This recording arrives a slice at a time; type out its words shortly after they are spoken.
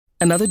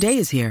Another day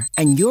is here,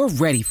 and you're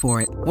ready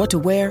for it. What to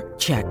wear?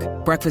 Check.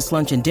 Breakfast,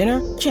 lunch, and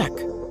dinner? Check.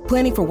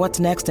 Planning for what's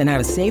next and how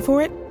to save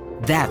for it?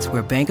 That's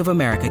where Bank of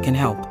America can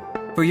help.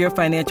 For your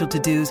financial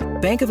to-dos,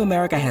 Bank of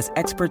America has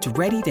experts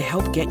ready to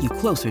help get you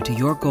closer to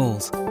your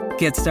goals.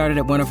 Get started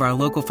at one of our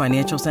local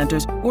financial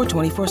centers or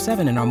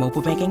 24/7 in our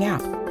mobile banking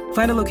app.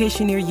 Find a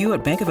location near you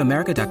at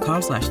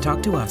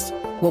bankofamerica.com/talktous.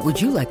 What would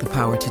you like the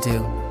power to do?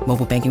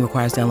 Mobile banking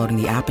requires downloading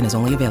the app and is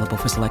only available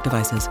for select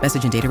devices.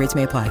 Message and data rates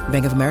may apply.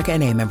 Bank of America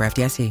N.A., member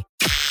FDIC.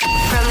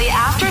 From the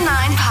After 9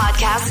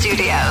 podcast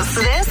studios,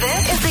 this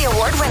is the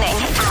award-winning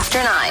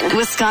After 9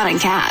 with Scott and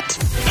Kat.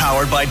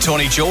 Powered by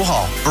Tony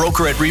Johal,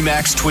 broker at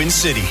RE/MAX Twin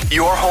City.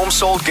 Your home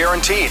sold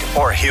guaranteed,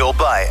 or he'll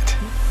buy it.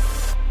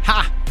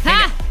 Ha!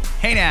 Ha!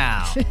 Hey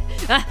now.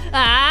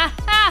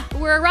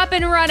 We're up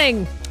and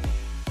running.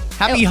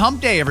 Happy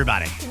hump day,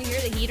 everybody. Can you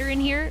hear the heater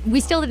in here? We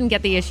still didn't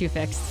get the issue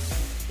fixed.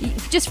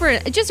 Just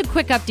a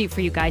quick update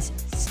for you guys.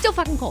 Still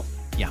fucking cold.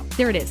 Yeah.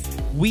 There it is.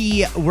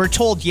 We were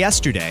told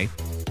yesterday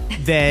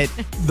that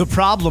the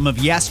problem of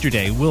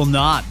yesterday will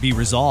not be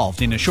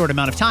resolved in a short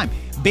amount of time.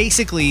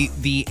 Basically,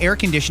 the air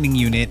conditioning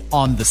unit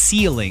on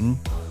the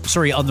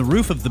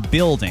roof of the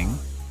building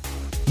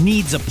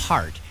needs a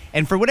part.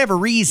 And for whatever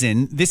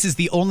reason, this is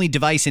the only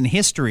device in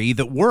history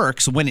that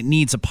works when it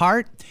needs a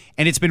part.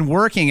 And it's been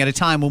working at a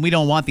time when we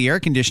don't want the air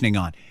conditioning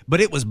on. But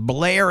it was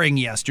blaring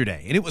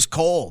yesterday, and it was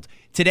cold.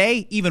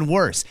 Today, even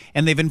worse.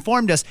 And they've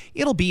informed us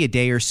it'll be a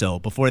day or so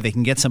before they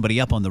can get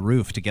somebody up on the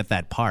roof to get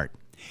that part.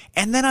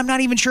 And then I'm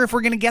not even sure if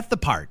we're going to get the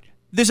part.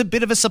 There's a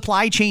bit of a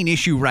supply chain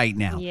issue right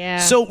now. Yeah.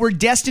 So we're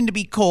destined to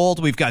be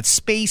cold. We've got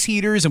space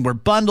heaters, and we're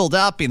bundled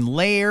up in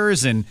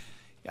layers. And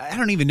I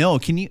don't even know.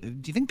 Do you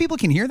think people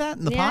can hear that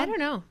in the pod? I don't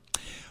know.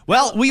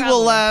 Well, we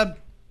will.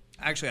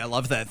 Actually, I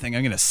love that thing.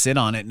 I'm going to sit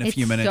on it in a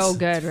few minutes. It's so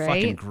good, right?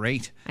 Fucking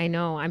great. I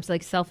know. I'm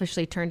like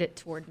selfishly turned it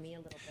toward me a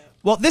little bit.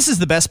 Well, this is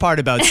the best part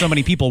about so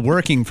many people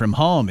working from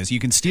home is you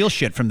can steal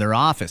shit from their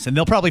office, and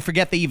they'll probably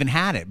forget they even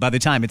had it by the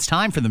time it's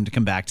time for them to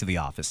come back to the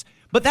office.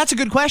 But that's a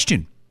good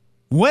question.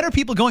 When are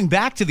people going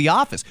back to the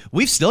office?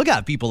 We've still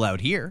got people out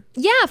here.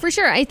 Yeah, for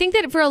sure. I think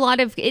that for a lot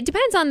of, it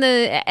depends on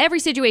every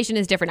situation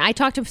is different. I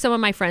talked to some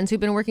of my friends who've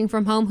been working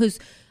from home whose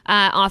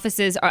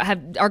offices are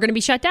going to be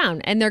shut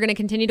down, and they're going to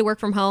continue to work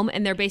from home,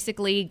 and they're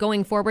basically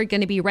going forward going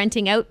to be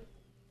renting out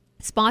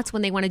spots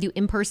when they want to do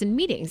in-person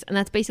meetings, and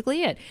that's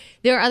basically it.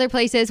 There are other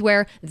places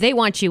where they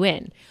want you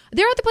in.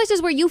 There are other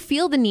places where you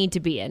feel the need to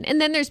be in,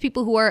 and then there's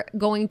people who are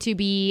going to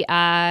be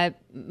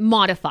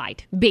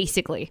modified,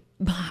 basically.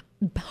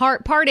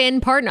 Part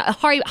in, part not,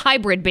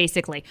 hybrid,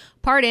 basically.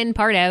 Part in,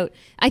 part out.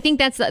 I think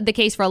that's the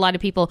case for a lot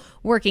of people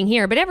working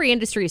here, but every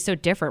industry is so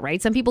different,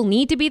 right? Some people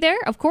need to be there,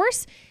 of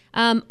course.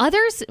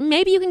 Others,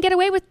 maybe you can get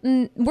away with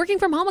working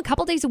from home a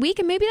couple days a week,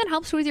 and maybe that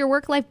helps with your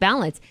work-life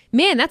balance.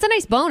 Man, that's a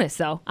nice bonus,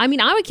 though. I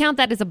mean, I would count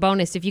that as a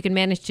bonus if you can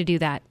manage to do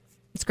that.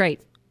 It's great.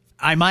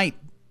 I might.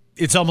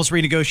 It's almost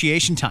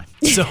renegotiation time,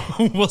 so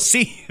we'll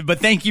see. But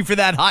thank you for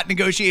that hot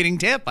negotiating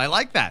tip. I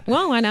like that.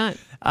 Well, why not?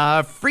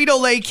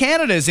 Frito-Lay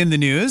Canada is in the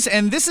news,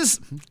 and this is,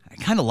 I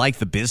kind of like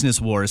the business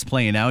wars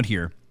playing out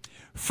here.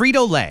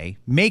 Frito-Lay,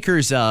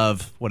 makers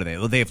of, what are they?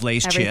 Well, they have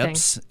Lay's Everything.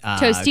 chips.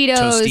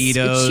 Tostitos,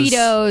 Cheetos,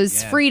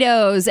 yeah.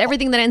 Fritos,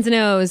 everything that ends in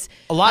O's.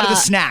 A lot of the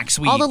snacks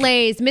we all the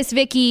Lay's, Miss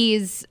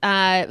Vicky's,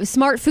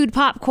 Smart Food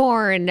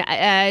popcorn,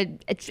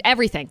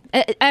 everything.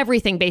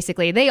 Everything,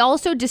 basically. They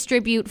also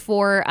distribute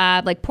for,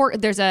 like, pork.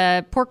 There's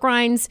pork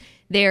rinds.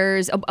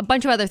 There's a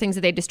bunch of other things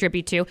that they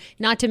distribute to.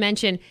 Not to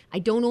mention, I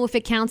don't know if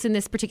it counts in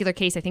this particular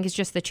case. I think it's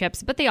just the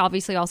chips. But they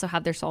obviously also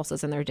have their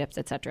salsas and their dips,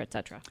 et cetera, et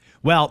cetera.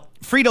 Well,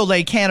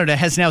 Frito-Lay Canada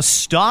has now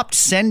stopped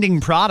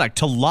sending product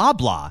to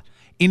Loblaw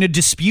in a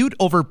dispute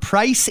over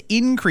price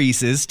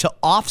increases to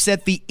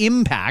offset the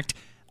impact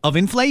of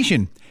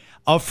inflation.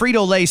 A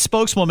Frito-Lay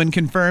spokeswoman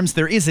confirms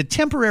there is a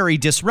temporary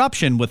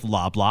disruption with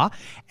Loblaw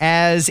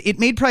as it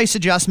made price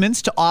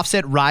adjustments to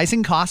offset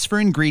rising costs for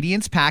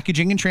ingredients,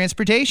 packaging, and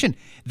transportation.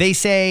 They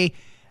say,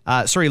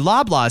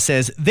 Loblaw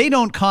says they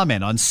don't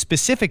comment on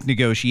specific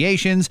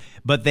negotiations,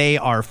 but they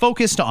are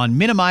focused on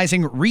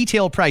minimizing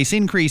retail price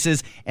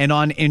increases and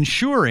on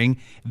ensuring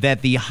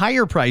that the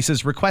higher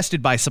prices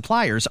requested by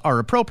suppliers are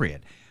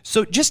appropriate.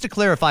 So just to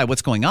clarify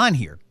what's going on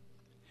here,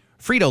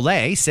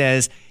 Frito-Lay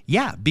says,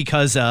 yeah,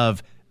 because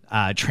of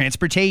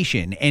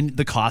transportation and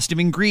the cost of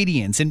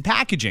ingredients and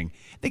packaging,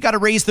 they got to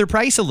raise their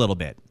price a little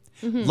bit.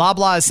 Mm-hmm.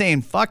 Loblaw is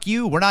saying, fuck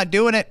you, we're not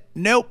doing it.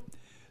 Nope.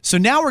 So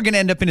now we're going to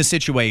end up in a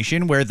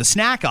situation where the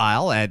snack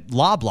aisle at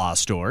Loblaw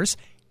stores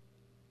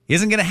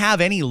isn't going to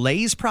have any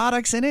Lay's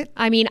products in it.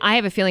 I mean, I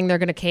have a feeling they're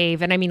going to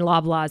cave, and I mean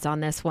Loblaw's on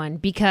this one,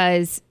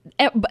 because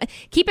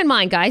keep in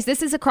mind, guys,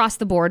 this is across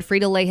the board.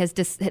 Frito-Lay has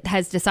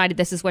decided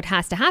this is what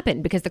has to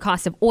happen because the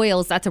cost of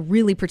oils, that's a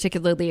really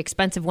particularly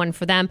expensive one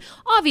for them.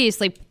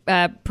 Obviously,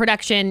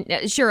 production,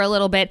 sure, a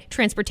little bit.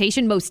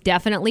 Transportation, most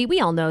definitely.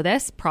 We all know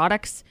this.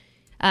 Products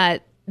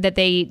that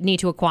they need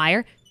to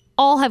acquire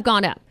all have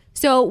gone up.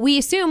 So we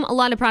assume a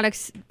lot of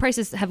products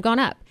prices have gone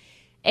up.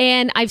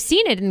 And I've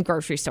seen it in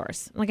grocery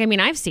stores.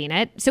 I've seen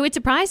it. So it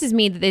surprises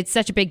me that it's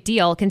such a big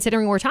deal,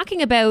 considering we're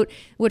talking about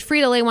what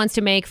Frito-Lay wants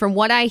to make, from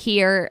what I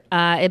hear,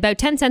 about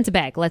 10 cents a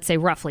bag, let's say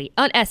roughly.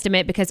 An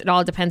estimate, because it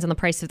all depends on the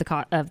price of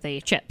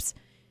the chips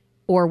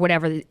or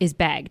whatever is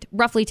bagged.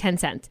 Roughly 10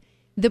 cents.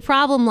 The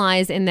problem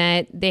lies in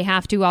that they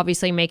have to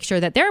obviously make sure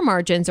that their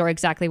margins are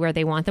exactly where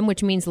they want them,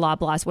 which means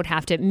Loblaws would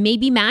have to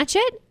maybe match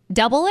it,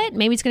 double it.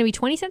 Maybe it's going to be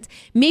 20 cents.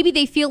 Maybe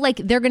they feel like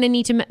they're going to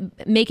need to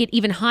make it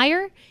even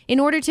higher in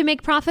order to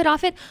make profit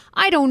off it.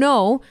 I don't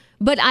know.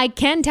 But I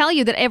can tell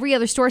you that every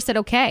other store said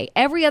okay.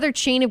 Every other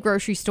chain of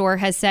grocery store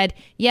has said,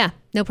 yeah,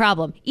 no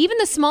problem. Even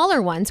the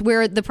smaller ones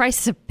where the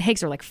prices of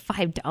bags are like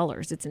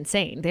 $5. It's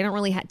insane. They don't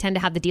really tend to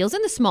have the deals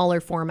in the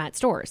smaller format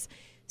stores.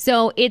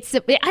 So it's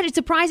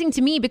surprising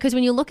to me, because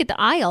when you look at the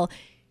aisle,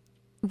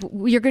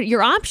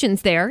 your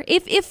options there,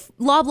 if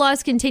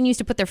Loblaws continues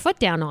to put their foot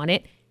down on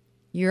it,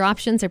 your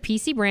options are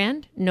PC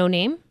brand, No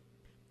Name,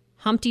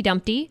 Humpty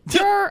Dumpty.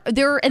 Are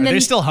they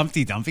still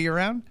Humpty Dumpty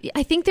around?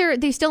 I think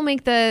they still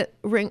make the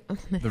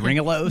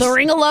Ring-a-Lows. The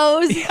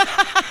Ring-a-Lows.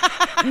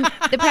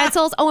 The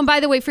pretzels. Oh, and by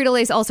the way,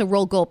 Frito-Lay's also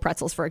roll gold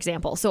pretzels, for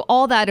example. So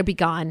all that will be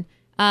gone.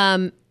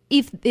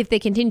 If they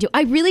continue to.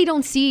 I really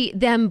don't see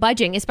them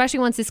budging,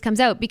 especially once this comes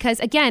out, because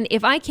again,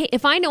 if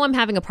I know I'm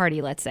having a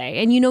party, let's say,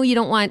 and you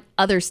don't want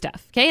other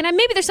stuff, okay? And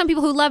maybe there's some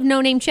people who love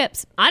No Name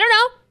chips. I don't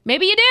know.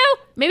 Maybe you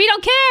do. Maybe you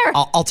don't care.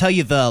 I'll tell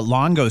you, the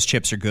Longo's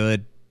chips are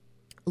good.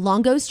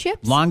 Longo's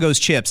chips? Longo's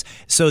chips.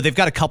 So they've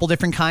got a couple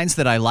different kinds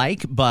that I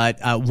like, but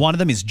one of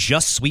them is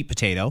just sweet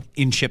potato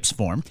in chips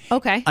form.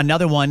 Okay.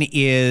 Another one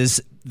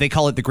is, they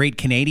call it the Great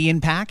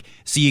Canadian Pack.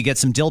 So you get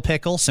some dill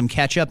pickle, some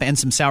ketchup, and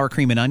some sour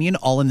cream and onion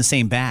all in the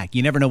same bag.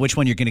 You never know which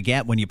one you're going to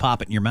get when you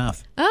pop it in your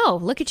mouth. Oh,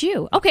 look at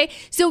you. Okay.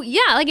 So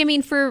yeah,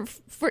 for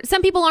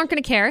some people aren't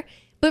going to care.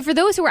 But for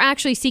those who are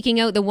actually seeking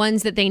out the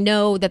ones that they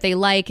know that they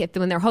like,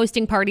 when they're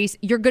hosting parties,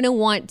 you're going to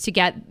want to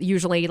get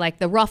usually like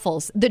the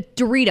Ruffles, the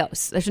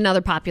Doritos. There's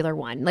another popular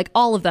one. Like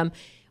all of them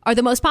are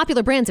the most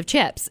popular brands of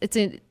chips. It's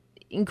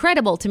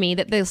incredible to me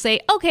that they'll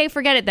say, okay,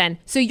 forget it then.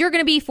 So you're going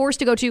to be forced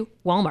to go to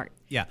Walmart,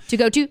 to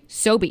go to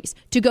Sobeys,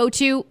 to go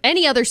to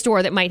any other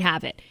store that might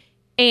have it.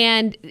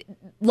 And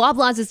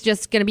Loblaws is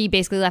just going to be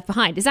basically left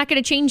behind. Is that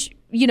going to change,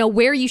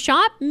 where you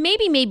shop?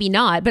 Maybe, maybe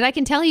not. But I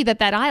can tell you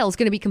that aisle is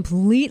going to be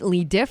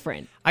completely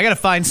different. I got to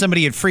find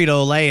somebody at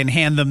Frito-Lay and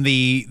hand them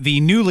the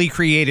newly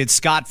created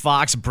Scott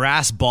Fox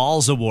Brass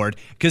Balls Award,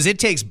 because it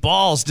takes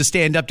balls to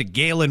stand up to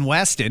Galen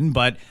Weston,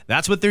 but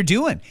that's what they're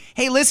doing.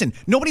 Hey, listen,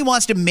 nobody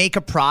wants to make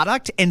a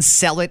product and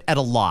sell it at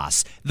a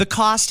loss. The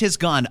cost has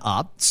gone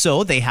up,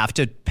 so they have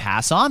to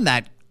pass on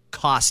that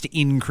cost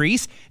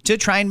increase to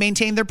try and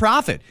maintain their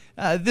profit.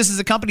 This is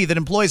a company that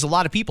employs a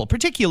lot of people,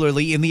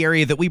 particularly in the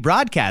area that we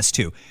broadcast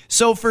to.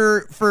 So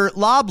for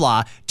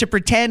Loblaw to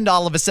pretend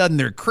all of a sudden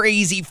they're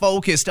crazy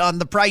focused on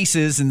the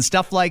prices and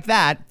stuff like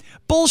that,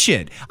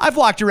 bullshit. I've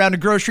walked around a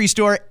grocery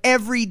store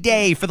every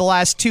day for the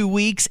last 2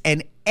 weeks,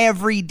 and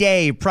every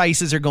day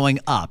prices are going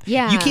up.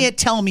 Yeah. You can't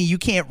tell me you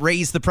can't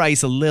raise the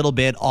price a little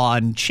bit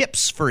on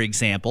chips, for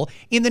example,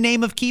 in the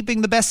name of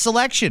keeping the best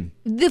selection.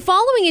 The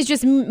following is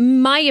just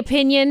my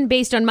opinion,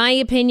 based on my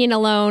opinion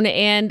alone.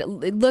 And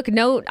look, I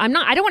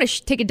don't want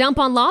to take a dump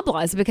on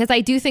Loblaws, because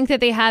I do think that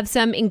they have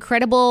some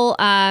incredible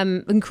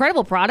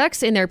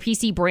products in their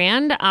PC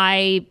brand.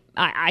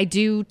 I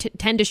do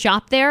tend to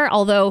shop there,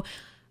 although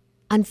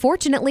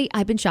unfortunately,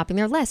 I've been shopping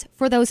there less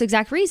for those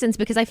exact reasons,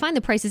 because I find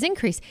the prices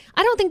increase.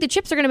 I don't think the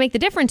chips are going to make the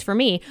difference for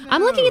me. No.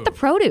 I'm looking at the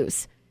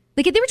produce.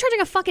 Like, if they were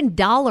charging a fucking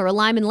 $1 a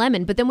lime and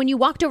lemon, but then when you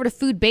walked over to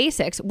Food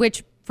Basics,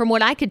 which from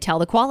what I could tell,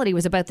 the quality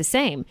was about the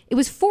same, it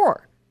was $4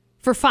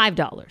 for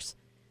 $5.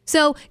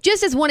 So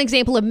just as one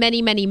example of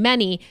many, many,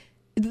 many,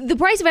 the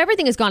price of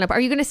everything has gone up. Are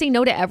you going to say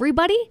no to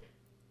everybody?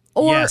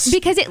 Or yes,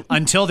 because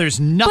until there's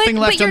nothing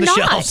left on the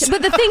shelves.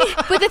 But the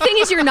thing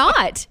is, you're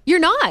not.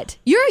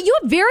 You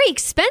have very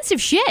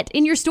expensive shit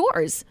in your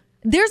stores.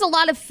 There's a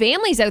lot of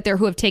families out there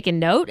who have taken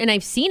note, and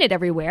I've seen it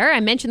everywhere. I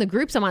mentioned the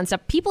groups I'm on,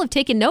 stuff. People have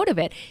taken note of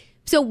it.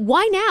 So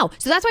why now?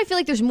 So that's why I feel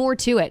like there's more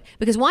to it.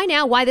 Because why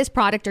now? Why this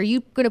product? Are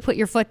you going to put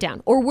your foot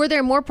down? Or were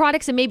there more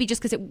products, and maybe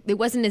just because it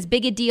wasn't as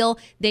big a deal,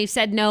 they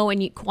said no,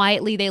 and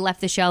quietly they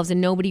left the shelves and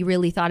nobody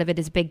really thought of it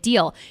as a big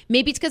deal.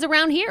 Maybe it's because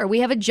around here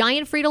we have a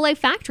giant Frito-Lay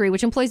factory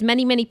which employs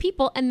many, many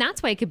people, and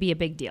that's why it could be a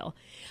big deal.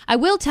 I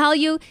will tell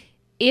you,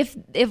 if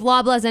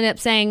Loblaws end up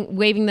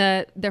waving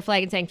their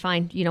flag and saying,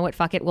 fine, you know what,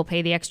 fuck it, we'll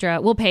pay the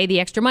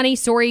extra money.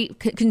 Sorry,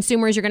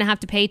 consumers, you're going to have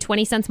to pay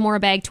 20 cents more a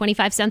bag,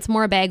 25 cents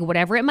more a bag,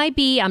 whatever it might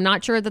be. I'm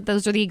not sure that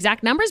those are the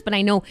exact numbers, but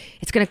I know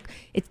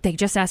they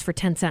just asked for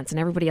 10 cents and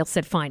everybody else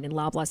said fine and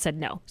Loblaws said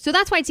no. So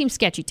that's why it seems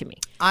sketchy to me.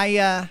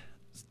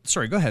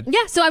 Sorry, go ahead.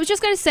 Yeah, so I was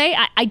just going to say,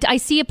 I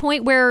see a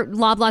point where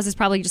Loblaws is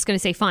probably just going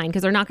to say fine,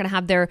 because they're not going to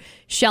have their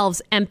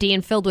shelves empty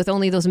and filled with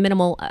only those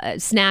minimal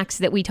snacks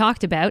that we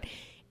talked about.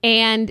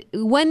 And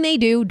when they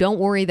do, don't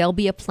worry, there'll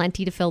be a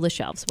plenty to fill the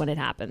shelves when it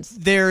happens.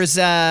 There's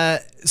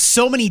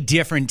so many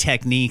different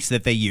techniques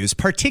that they use,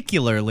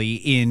 particularly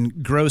in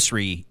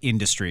grocery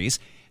industries,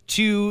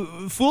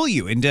 to fool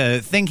you into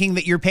thinking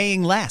that you're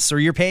paying less or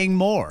you're paying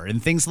more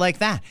and things like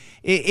that.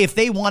 If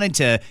they wanted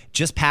to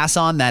just pass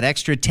on that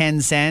extra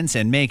 10 cents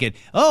and make it,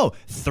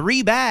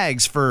 3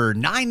 bags for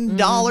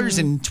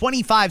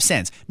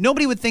 $9.25,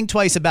 nobody would think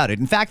twice about it.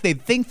 In fact,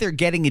 they'd think they're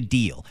getting a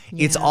deal.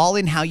 Yeah. It's all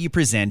in how you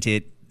present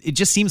it. It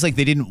just seems like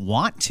they didn't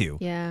want to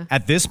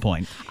at this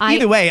point.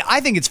 Either way, I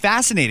think it's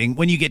fascinating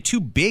when you get two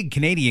big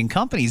Canadian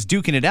companies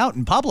duking it out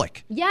in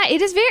public. Yeah, it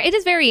is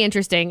very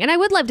interesting. And I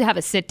would love to have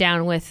a sit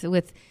down with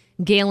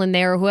Galen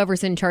there or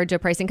whoever's in charge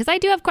of pricing, because I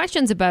do have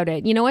questions about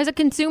it. You know, as a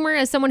consumer,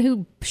 as someone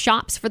who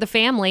shops for the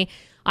family,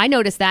 I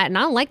noticed that, and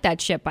I don't like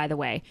that shit, by the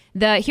way.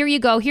 Here you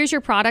go. Here's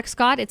your product,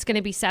 Scott. It's going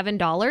to be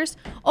 $7.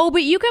 Oh,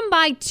 but you can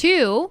buy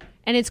 2.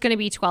 And it's going to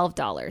be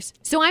 $12.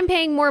 So I'm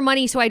paying more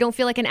money so I don't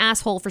feel like an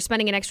asshole for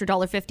spending an extra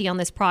 $1.50 on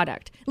this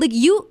product. Like,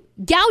 you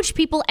gouge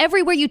people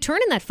everywhere you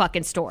turn in that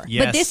fucking store.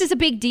 Yes. But this is a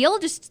big deal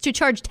just to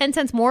charge 10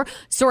 cents more.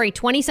 Sorry,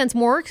 20 cents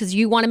more because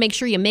you want to make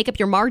sure you make up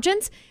your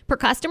margins per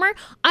customer.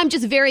 I'm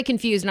just very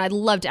confused, and I'd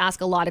love to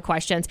ask a lot of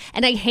questions.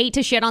 And I hate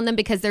to shit on them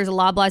because there's a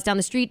Loblaws down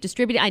the street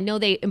distributed. I know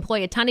they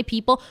employ a ton of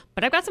people,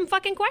 but I've got some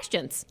fucking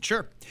questions.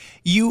 Sure.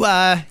 You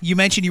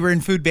mentioned you were in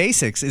Food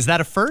Basics. Is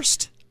that a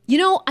first? You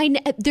know,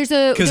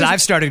 because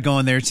I've started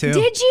going there too.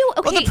 Did you?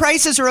 Okay. Well, the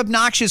prices are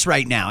obnoxious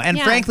right now. And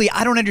frankly,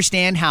 I don't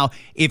understand how,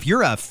 if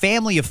you're a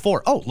family of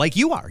 4, like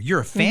you are,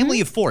 you're a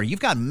family of 4, you've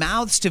got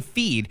mouths to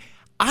feed.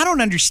 I don't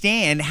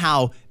understand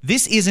how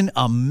this isn't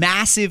a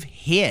massive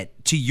hit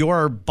to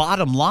your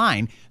bottom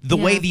line the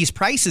way these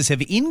prices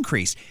have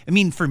increased. I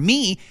mean, for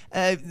me,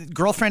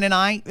 girlfriend and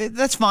I,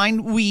 that's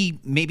fine. We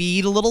maybe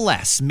eat a little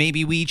less.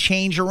 Maybe we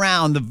change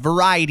around the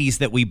varieties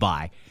that we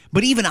buy.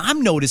 But even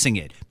I'm noticing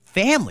it.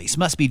 Families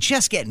must be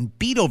just getting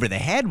beat over the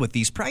head with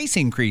these price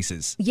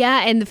increases.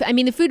 Yeah, and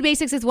the Food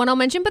Basics is one I'll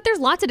mention, but there's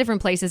lots of different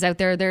places out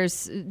there.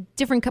 There's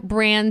different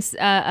brands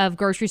of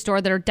grocery store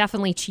that are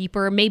definitely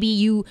cheaper. Maybe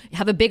you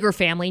have a bigger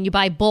family and you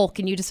buy bulk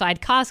and you decide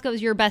Costco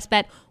is your best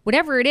bet.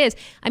 Whatever it is,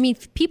 I mean,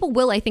 people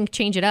will, I think,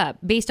 change it up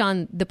based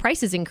on the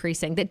prices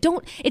increasing.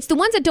 It's the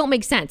ones that don't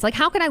make sense. Like,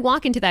 how can I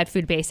walk into that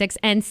Food Basics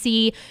and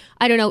see,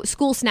 I don't know,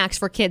 school snacks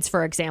for kids,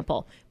 for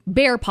example,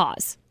 Bear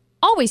Paws.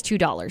 Always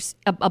 $2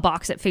 a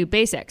box at Food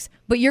Basics.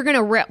 But you're going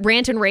to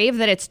rant and rave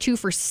that it's 2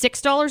 for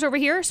 $6 over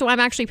here. So I'm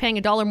actually paying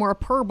 $1 more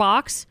per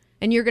box.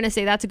 And you're going to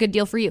say that's a good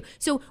deal for you.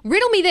 So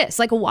riddle me this.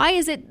 Like, why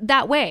is it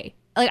that way?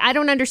 Like, I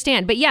don't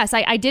understand. But yes,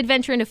 I did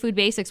venture into Food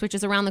Basics, which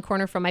is around the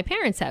corner from my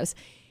parents' house.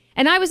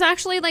 And I was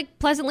actually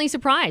pleasantly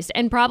surprised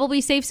and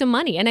probably saved some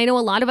money. And I know a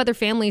lot of other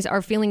families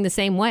are feeling the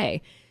same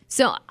way.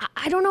 So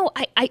I don't know.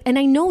 And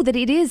I know that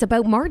it is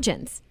about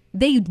margins.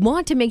 They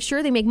want to make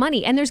sure they make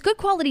money. And there's good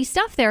quality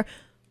stuff there.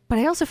 But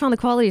I also found the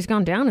quality has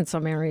gone down in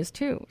some areas,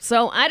 too.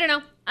 So, I don't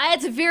know.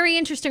 It's very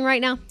interesting right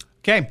now.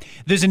 Okay.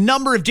 There's a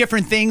number of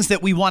different things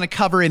that we want to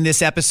cover in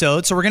this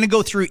episode. So, we're going to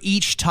go through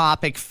each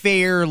topic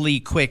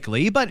fairly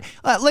quickly. But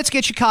let's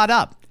get you caught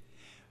up.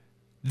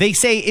 They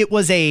say it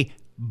was a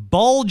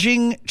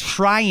bulging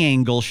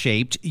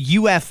triangle-shaped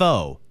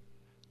UFO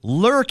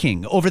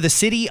lurking over the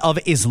city of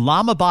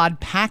Islamabad,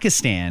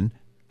 Pakistan,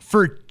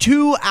 for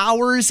 2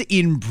 hours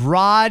in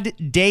broad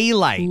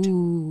daylight.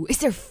 Ooh, is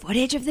there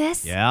footage of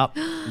this? Yep,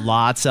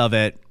 lots of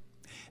it.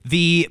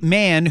 The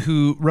man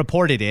who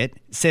reported it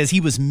says he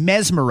was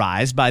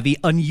mesmerized by the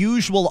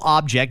unusual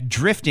object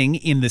drifting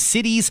in the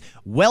city's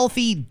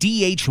wealthy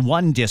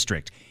DH1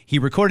 district. He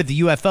recorded the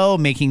UFO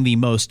making the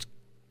most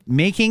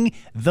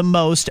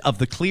of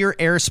the clear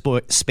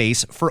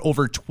airspace for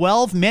over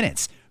 12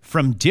 minutes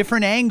from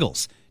different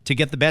angles to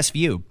get the best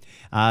view.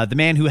 The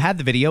man who had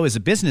the video is a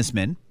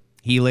businessman.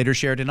 He later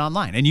shared it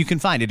online, and you can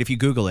find it if you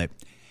Google it.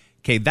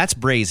 Okay, that's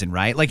brazen,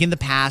 right? Like in the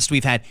past,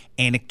 we've had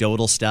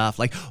anecdotal stuff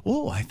like,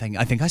 I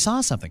think I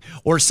saw something.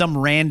 Or some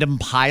random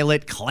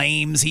pilot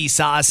claims he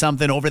saw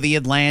something over the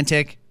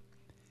Atlantic.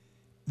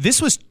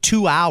 This was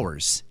 2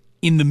 hours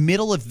in the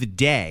middle of the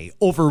day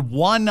over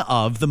one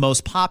of the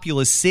most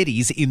populous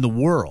cities in the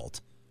world.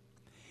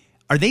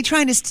 Are they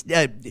trying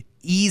to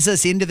ease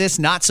us into this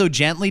not so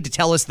gently to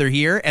tell us they're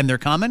here and they're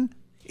coming?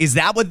 Is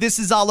that what this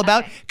is all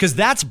about? Because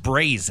that's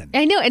brazen.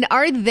 I know. And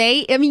are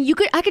they? I mean,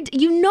 I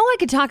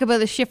could talk about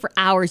this shit for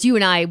hours. You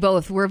and I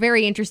both were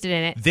very interested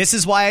in it. This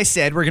is why I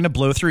said we're going to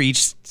blow through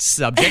each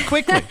subject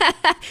quickly.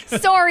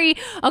 Sorry.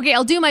 Okay,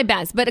 I'll do my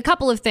best. But a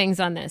couple of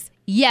things on this.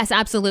 Yes,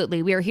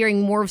 absolutely. We are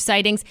hearing more of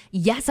sightings.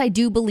 Yes, I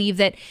do believe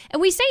that.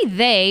 And we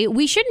say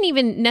we shouldn't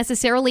even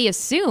necessarily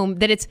assume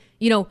that it's,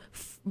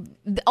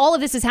 all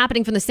of this is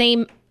happening from the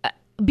same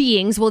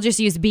beings. We'll just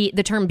use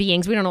the term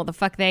beings. We don't know what the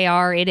fuck they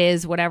are. It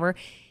is, whatever.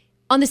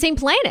 On the same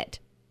planet.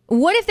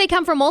 What if they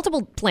come from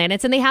multiple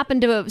planets and they happen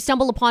to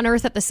stumble upon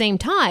Earth at the same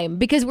time?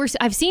 Because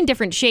I've seen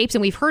different shapes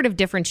and we've heard of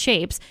different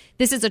shapes.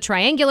 This is a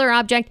triangular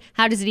object.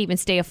 How does it even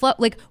stay afloat?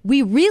 Like,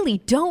 we really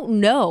don't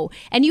know.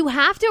 And you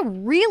have to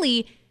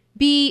really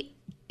be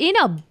in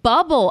a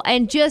bubble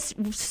and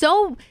just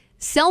so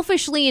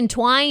selfishly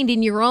entwined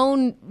in your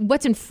own,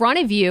 what's in front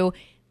of you,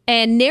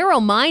 and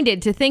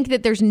narrow-minded to think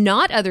that there's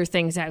not other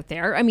things out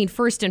there. I mean,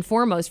 first and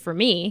foremost for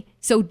me.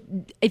 So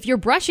if you're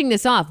brushing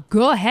this off,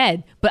 go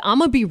ahead. But I'm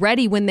going to be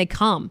ready when they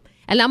come.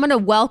 And I'm going to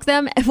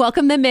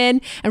welcome them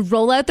in and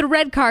roll out the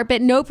red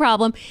carpet. No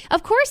problem.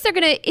 Of course, they're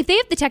going to, if they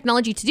have the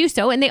technology to do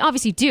so, and they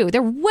obviously do,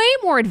 they're way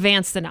more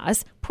advanced than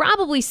us,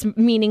 probably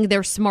meaning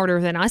they're smarter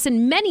than us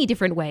in many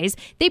different ways.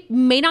 They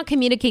may not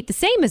communicate the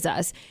same as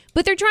us,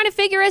 but they're trying to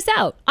figure us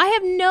out. I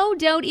have no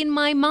doubt in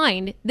my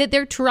mind that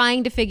they're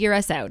trying to figure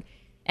us out.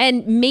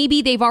 And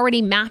maybe they've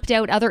already mapped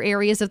out other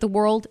areas of the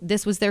world.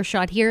 This was their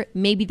shot here.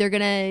 Maybe they're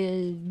going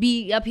to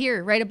be up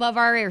here, right above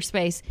our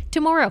airspace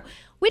tomorrow.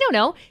 We don't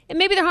know. And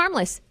maybe they're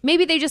harmless.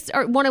 Maybe they just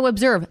want to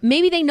observe.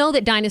 Maybe they know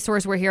that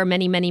dinosaurs were here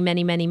many, many,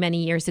 many, many,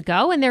 many years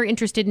ago, and they're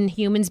interested in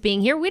humans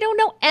being here. We don't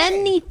know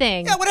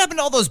anything. Yeah, what happened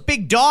to all those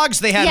big dogs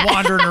they had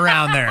wandering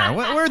around there?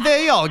 Where'd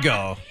they all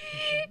go?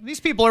 These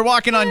people are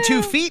walking on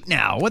 2 feet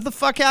now. What the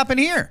fuck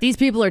happened here? These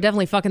people are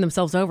definitely fucking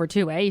themselves over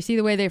too, eh? You see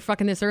the way they're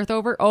fucking this earth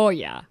over? Oh,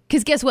 yeah.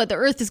 Because guess what? The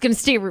earth is going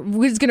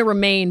to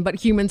remain, but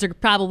humans are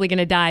probably going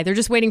to die. They're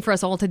just waiting for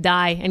us all to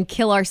die and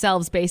kill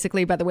ourselves,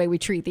 basically, by the way we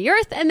treat the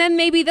earth. And then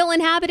maybe they'll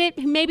inhabit it,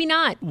 maybe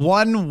not.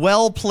 One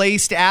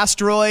well-placed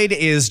asteroid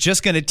is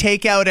just going to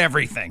take out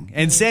everything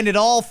and send it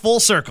all full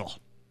circle.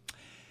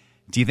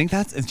 Do you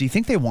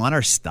think they want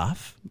our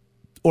stuff?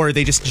 Or are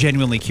they just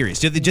genuinely curious?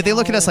 Do they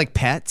look at us like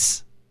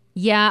pets?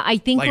 Yeah, I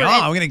think I'm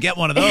going to get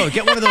one of those.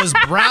 Get one of those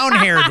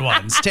brown-haired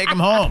ones. Take them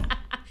home.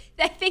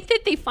 I think that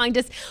they find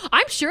us.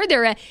 I'm sure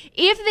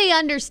if they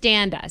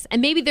understand us,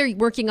 and maybe they're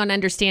working on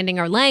understanding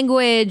our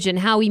language and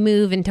how we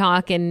move and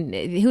talk, and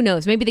who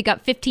knows, maybe they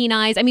got 15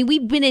 eyes. I mean,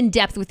 we've been in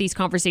depth with these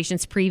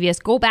conversations previous.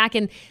 Go back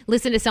and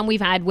listen to some we've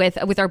had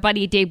with our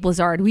buddy Dave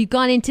Blizzard. We've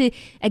gone into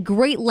a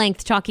great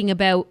length talking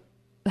about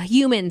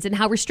humans and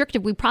how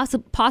restrictive we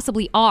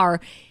possibly are,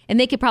 and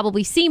they could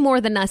probably see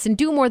more than us and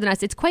do more than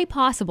us. It's quite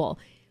possible.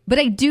 But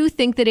I do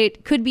think that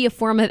it could be a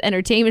form of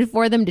entertainment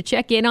for them to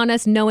check in on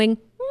us, knowing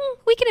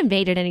we can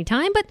invade at any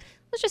time, but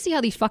let's just see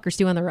how these fuckers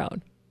do on their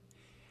own.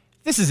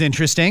 This is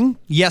interesting.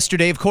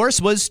 Yesterday, of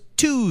course, was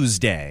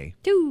Tuesday.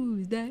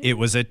 It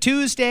was a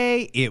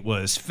Tuesday. It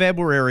was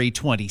February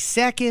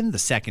 22nd, the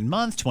second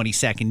month,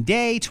 22nd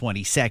day,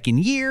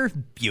 22nd year.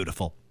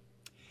 Beautiful.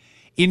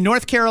 In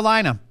North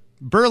Carolina,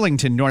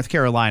 Burlington, North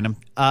Carolina,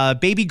 a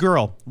baby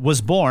girl was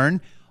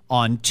born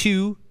on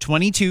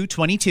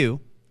 2/22/22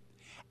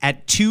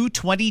 at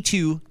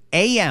 2:22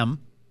 a.m.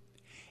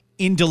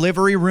 in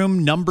delivery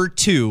room number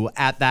 2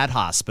 at that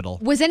hospital.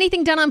 Was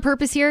anything done on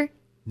purpose here?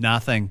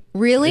 Nothing.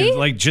 Really?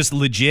 Like, just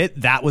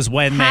legit, that was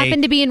when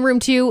happened to be in room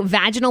 2,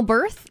 vaginal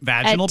birth?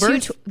 Vaginal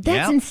birth?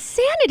 That's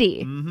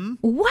insanity. Mm-hmm.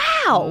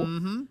 Wow.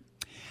 Mm-hmm.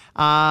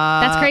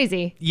 That's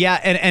crazy. Yeah,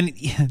 and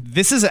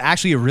this is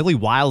actually a really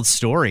wild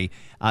story.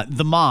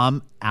 The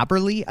mom,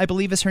 Aberly, I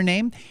believe is her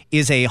name,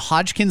 is a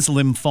Hodgkin's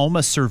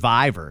lymphoma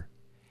survivor.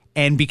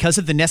 And because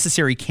of the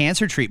necessary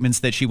cancer treatments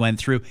that she went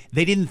through,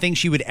 they didn't think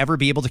she would ever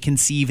be able to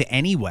conceive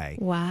anyway.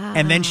 Wow.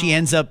 And then she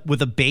ends up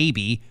with a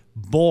baby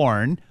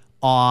born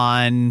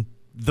on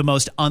the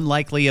most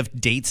unlikely of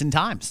dates and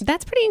times.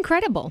 That's pretty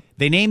incredible.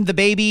 They named the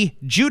baby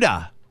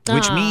Judah,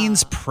 which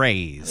means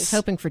praise. I was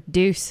hoping for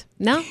Deuce.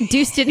 No,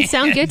 Deuce didn't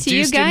sound good to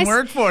you guys. Deuce didn't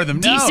work for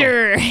them, no.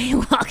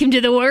 Deucer, welcome to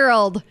the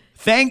world.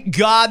 Thank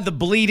God the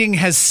bleeding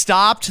has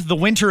stopped. The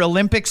Winter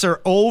Olympics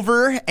are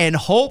over, and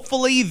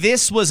hopefully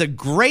this was a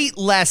great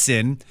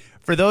lesson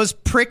for those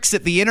pricks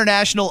at the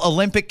International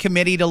Olympic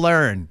Committee to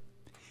learn.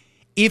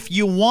 If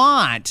you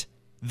want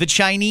the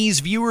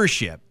Chinese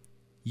viewership,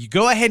 you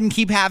go ahead and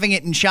keep having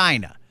it in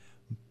China.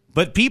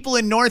 But people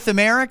in North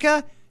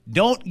America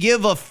don't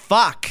give a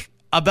fuck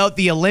about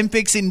the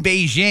Olympics in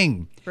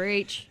Beijing.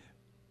 Preach.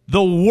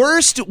 The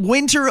worst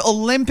Winter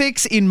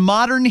Olympics in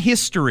modern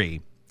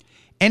history.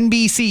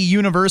 NBC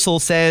Universal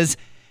says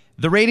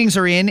the ratings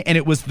are in, and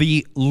it was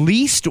the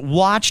least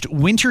watched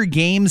Winter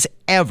Games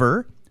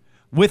ever,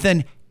 with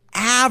an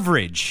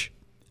average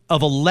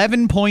of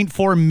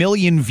 11.4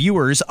 million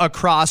viewers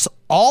across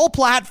all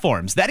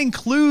platforms. That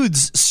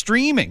includes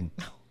streaming.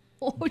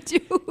 Oh,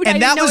 dude!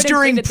 And that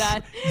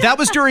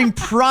was during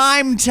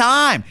prime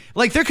time.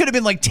 Like, there could have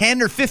been like 10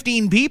 or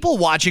 15 people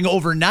watching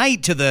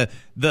overnight to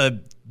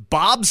the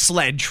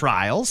bobsled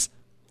trials.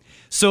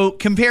 So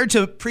compared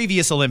to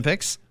previous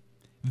Olympics,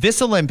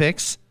 this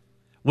Olympics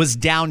was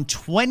down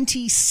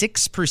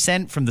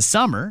 26% from the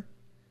summer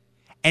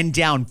and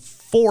down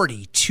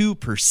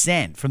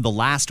 42% from the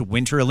last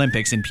Winter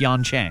Olympics in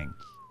Pyeongchang.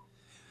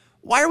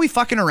 Why are we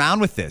fucking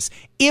around with this?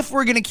 If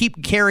we're going to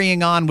keep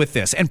carrying on with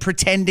this and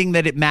pretending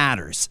that it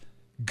matters,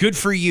 good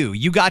for you.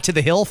 You got to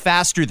the hill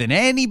faster than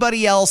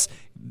anybody else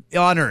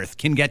on earth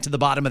can get to the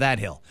bottom of that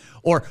hill.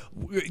 Or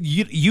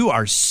you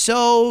are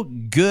so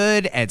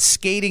good at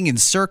skating in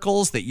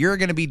circles that you're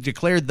going to be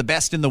declared the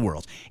best in the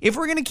world. If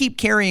we're going to keep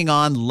carrying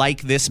on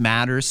like this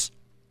matters,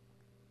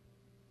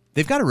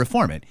 they've got to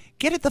reform it.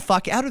 Get it the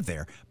fuck out of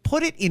there.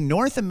 Put it in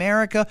North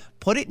America.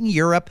 Put it in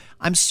Europe.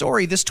 I'm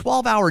sorry, this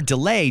 12-hour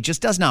delay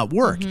just does not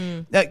work.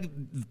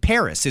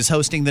 Paris is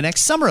hosting the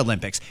next Summer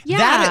Olympics. Yeah.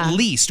 That at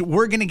least,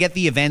 we're going to get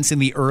the events in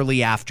the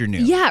early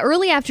afternoon. Yeah,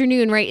 early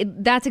afternoon, right?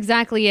 That's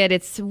exactly it.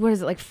 It's, what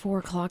is it, like 4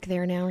 o'clock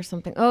there now or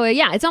something? Oh,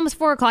 yeah, it's almost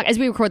 4 o'clock as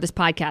we record this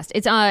podcast.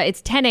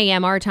 It's 10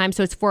 a.m. our time,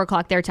 so it's 4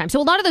 o'clock their time. So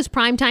a lot of those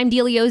primetime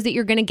dealios that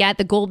you're going to get,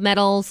 the gold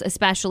medals,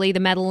 especially the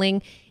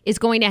medaling, is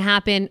going to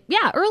happen,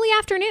 early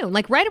afternoon,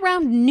 like right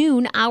around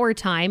noon our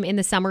time in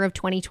the summer of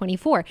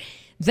 2024.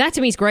 That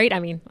to me is great. I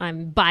mean,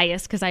 I'm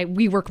biased because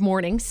we work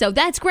mornings, so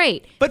that's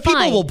great. But Fine.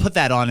 people will put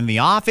that on in the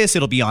office.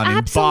 It'll be on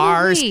in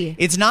bars.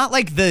 It's not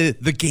like the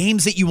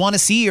games that you want to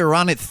see are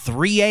on at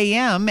 3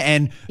 a.m.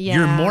 and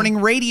your morning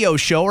radio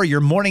show or your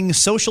morning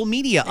social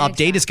media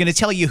update is going to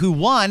tell you who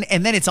won,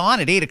 and then it's on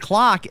at 8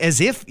 o'clock as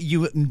if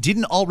you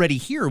didn't already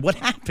hear what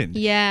happened.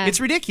 Yeah. It's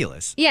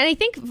ridiculous. Yeah, and I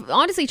think,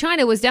 honestly,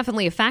 China was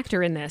definitely a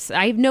factor in this.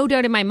 I have no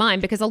doubt in my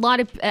mind because a lot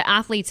of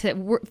athletes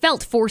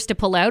felt forced to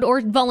pull out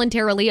or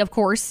voluntarily, of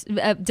course,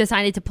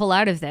 decided to pull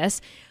out of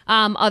this.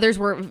 Others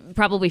were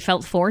probably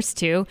felt forced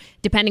to,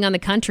 depending on the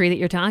country that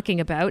you're talking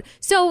about.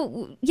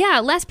 So,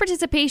 less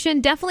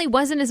participation. Definitely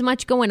wasn't as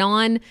much going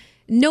on.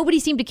 Nobody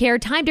seemed to care.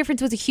 Time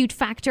difference was a huge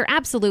factor.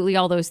 Absolutely,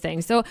 all those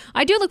things. So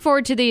I do look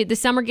forward to the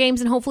Summer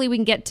Games, and hopefully we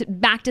can get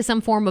back to some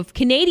form of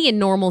Canadian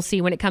normalcy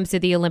when it comes to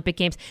the Olympic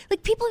Games.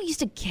 Like, people used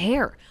to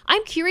care.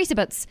 I'm curious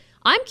about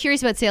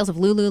sales of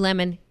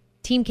Lululemon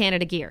Team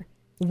Canada gear.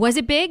 Was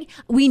it big?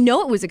 We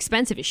know it was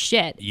expensive as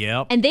shit.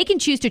 Yep. And they can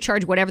choose to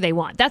charge whatever they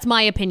want. That's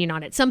my opinion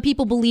on it. Some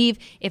people believe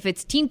if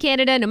it's Team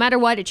Canada, no matter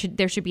what,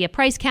 there should be a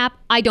price cap.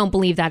 I don't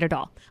believe that at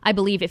all. I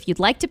believe if you'd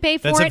like to pay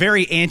for it. That's a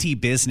very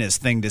anti-business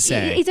thing to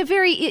say. It's a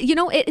very,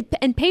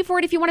 and pay for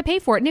it if you want to pay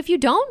for it. And if you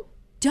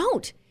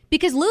don't.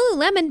 Because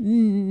Lululemon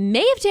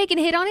may have taken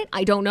a hit on it.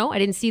 I don't know. I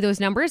didn't see those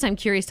numbers. I'm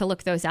curious to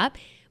look those up.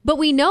 But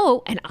we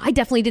know, and I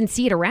definitely didn't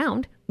see it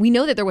around, we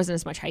know that there wasn't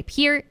as much hype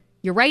here.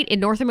 You're right. In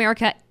North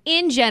America,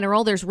 in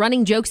general, there's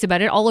running jokes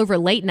about it all over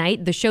late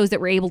night, the shows that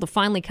were able to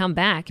finally come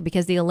back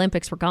because the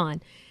Olympics were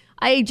gone.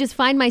 I just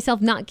find myself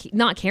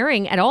not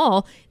caring at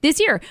all this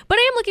year. But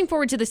I am looking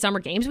forward to the Summer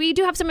Games. We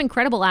do have some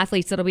incredible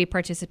athletes that'll be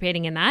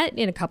participating in that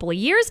in a couple of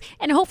years.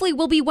 And hopefully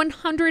we'll be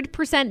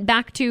 100%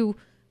 back to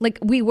like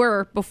we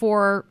were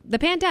before the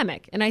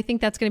pandemic. And I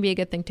think that's going to be a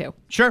good thing, too.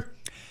 Sure.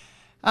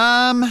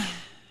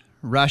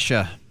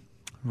 Russia.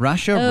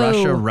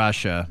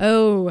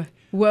 Oh,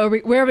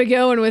 where are we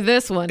going with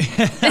this one?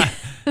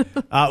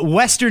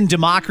 Western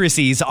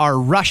democracies are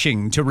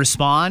rushing to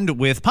respond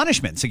with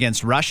punishments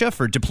against Russia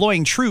for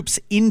deploying troops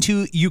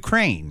into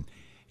Ukraine.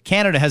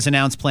 Canada has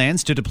announced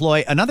plans to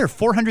deploy another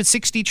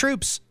 460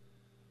 troops.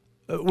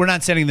 We're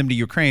not sending them to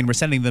Ukraine. We're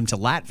sending them to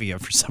Latvia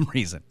for some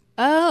reason.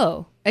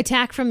 Oh,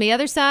 attack from the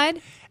other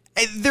side?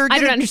 I don't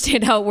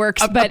understand how it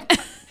works, but...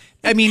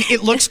 I mean,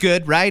 it looks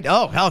good, right?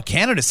 Oh, hell,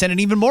 Canada's sending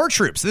even more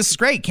troops. This is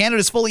great.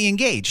 Canada's fully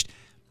engaged.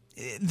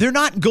 They're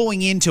not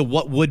going into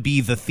what would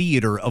be the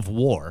theater of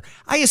war.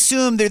 I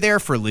assume they're there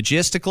for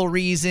logistical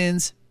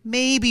reasons,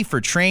 maybe for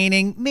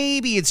training,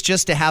 maybe it's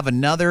just to have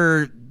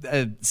another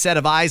set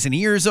of eyes and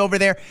ears over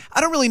there.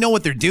 I don't really know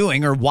what they're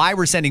doing or why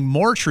we're sending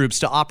more troops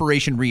to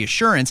Operation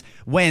Reassurance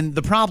when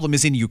the problem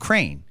is in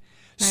Ukraine.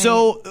 Right.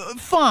 So,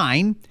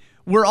 fine.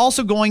 We're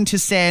also going to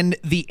send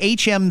the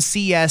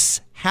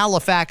HMCS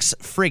Halifax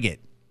frigate.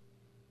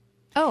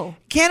 Oh.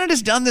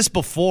 Canada's done this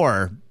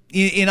before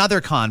in other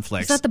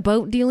conflicts. Is that the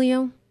boat,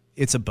 Delio?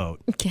 It's a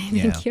boat. Okay,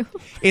 thank you.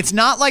 It's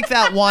not like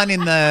that one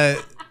in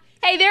the...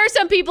 Hey, there are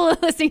some people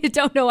listening that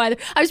don't know either.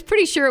 I was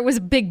pretty sure it was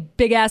a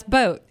big-ass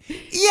boat.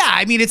 Yeah,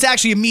 I mean, it's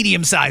actually a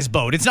medium-sized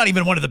boat. It's not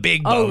even one of the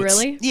big boats. Oh,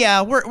 really?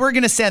 Yeah, we're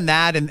going to send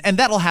that, and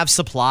that'll have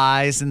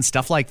supplies and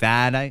stuff like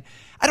that.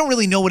 I don't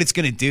really know what it's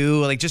going to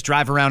do. Like, just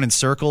drive around in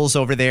circles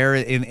over there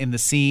in the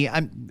sea.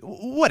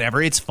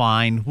 Whatever, it's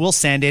fine. We'll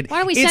send it. Why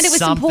don't we send it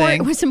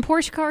with some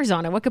Porsche cars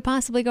on it? What could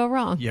possibly go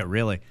wrong? Yeah,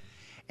 really.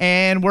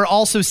 And we're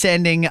also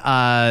sending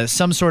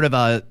some sort of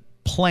a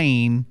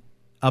plane,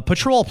 a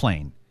patrol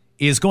plane,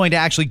 is going to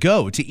actually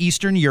go to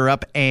Eastern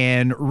Europe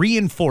and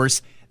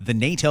reinforce the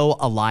NATO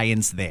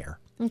alliance there.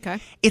 Okay.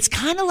 It's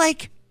kind of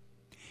like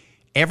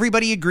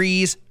everybody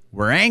agrees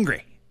we're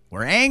angry.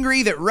 We're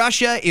angry that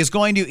Russia is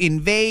going to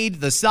invade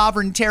the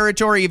sovereign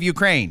territory of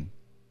Ukraine.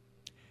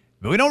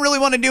 But we don't really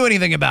want to do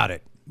anything about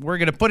it. We're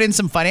going to put in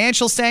some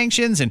financial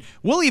sanctions, and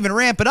we'll even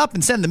ramp it up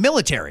and send the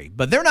military.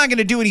 But they're not going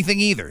to do anything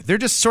either. They're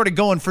just sort of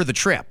going for the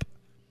trip.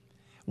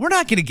 We're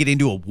not going to get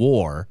into a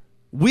war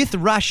with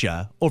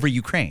Russia over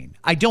Ukraine.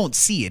 I don't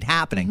see it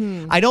happening.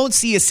 Mm-hmm. I don't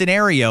see a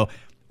scenario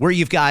where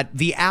you've got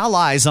the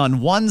allies on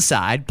one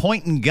side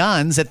pointing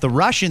guns at the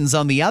Russians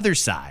on the other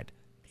side.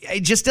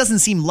 It just doesn't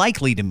seem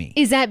likely to me.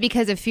 Is that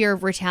because of fear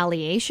of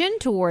retaliation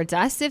towards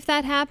us if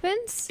that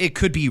happens? It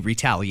could be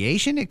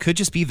retaliation. It could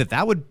just be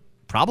that would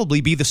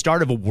probably be the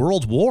start of a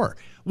world war.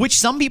 which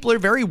some people are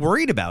very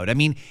worried about. I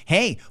mean,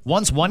 hey,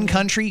 once one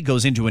country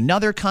goes into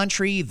another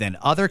country, then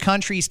other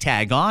countries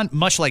tag on,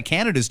 much like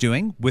Canada's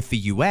doing with the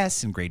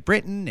U.S. and Great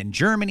Britain and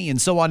Germany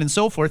and so on and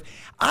so forth.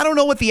 I don't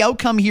know what the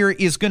outcome here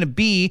is going to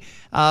be.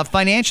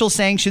 Financial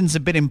sanctions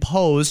have been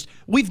imposed.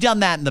 We've done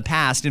that in the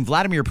past, and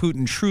Vladimir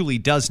Putin truly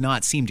does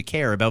not seem to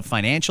care about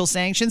financial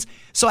sanctions.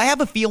 So I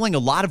have a feeling a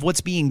lot of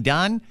what's being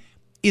done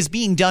is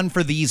being done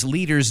for these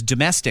leaders'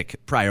 domestic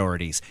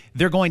priorities.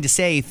 They're going to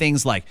say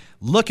things like,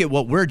 look at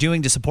what we're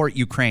doing to support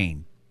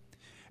Ukraine.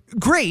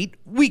 Great,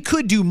 we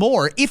could do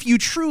more if you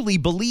truly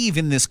believe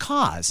in this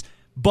cause.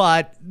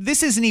 But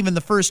this isn't even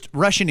the first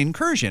Russian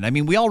incursion. I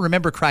mean, we all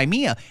remember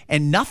Crimea,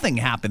 and nothing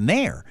happened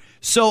there.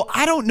 So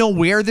I don't know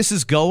where this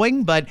is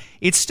going, but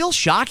it's still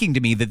shocking to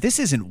me that this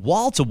isn't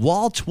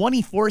wall-to-wall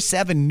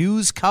 24/7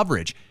 news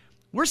coverage.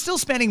 We're still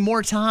spending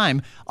more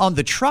time on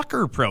the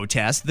trucker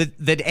protest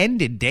that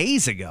ended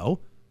days ago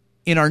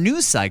in our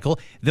news cycle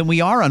than we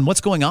are on what's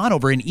going on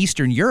over in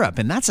Eastern Europe.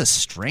 And that's a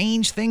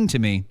strange thing to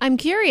me. I'm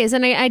curious,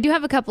 and I do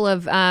have a couple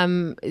of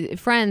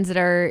friends that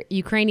are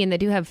Ukrainian that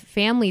do have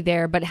family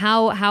there, but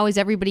how is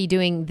everybody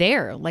doing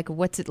there? Like,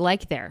 what's it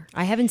like there?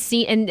 I haven't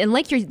seen, and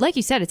like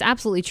you said, it's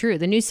absolutely true.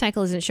 The news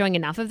cycle isn't showing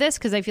enough of this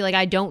because I feel like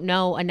I don't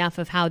know enough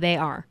of how they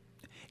are.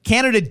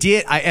 Canada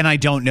did, and I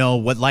don't know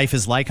what life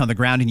is like on the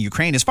ground in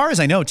Ukraine. As far as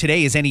I know,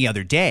 today is any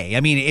other day. I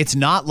mean, it's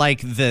not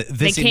like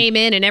they came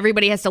in and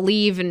everybody has to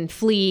leave and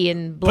flee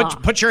and blah.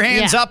 Put your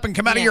hands up and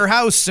come out of your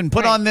house and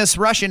put on this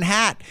Russian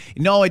hat.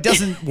 No, it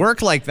doesn't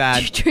work like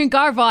that. Drink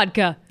our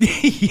vodka.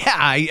 Yeah,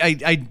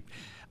 I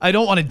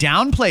don't want to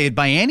downplay it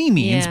by any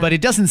means, but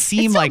it doesn't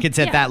seem like it's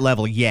at that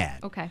level yet.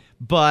 Okay.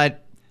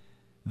 But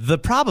the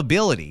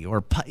probability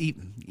or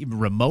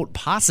remote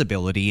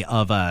possibility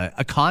of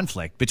a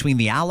conflict between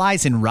the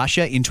Allies and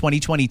Russia in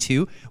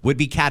 2022 would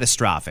be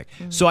catastrophic.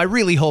 So I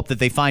really hope that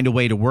they find a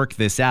way to work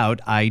this out.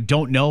 I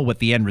don't know what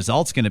the end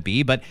result's going to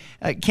be, but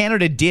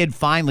Canada did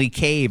finally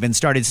cave and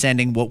started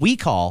sending what we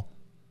call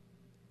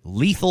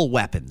lethal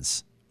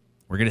weapons.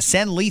 We're going to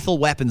send lethal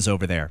weapons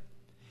over there.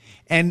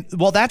 And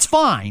while that's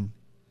fine,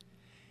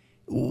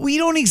 we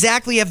don't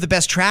exactly have the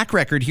best track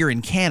record here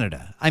in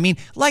Canada. I mean,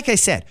 like I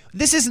said,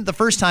 this isn't the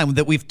first time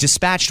that we've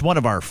dispatched one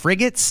of our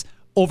frigates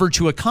over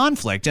to a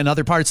conflict in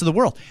other parts of the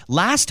world.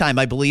 Last time,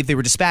 I believe, they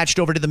were dispatched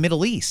over to the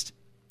Middle East.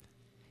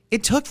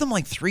 It took them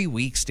like 3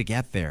 weeks to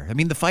get there. I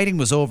mean, the fighting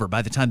was over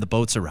by the time the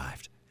boats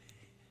arrived.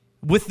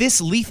 With this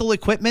lethal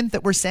equipment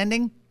that we're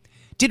sending,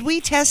 did we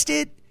test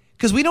it?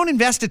 Because we don't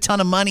invest a ton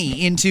of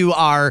money into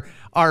our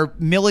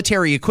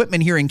military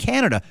equipment here in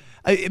Canada.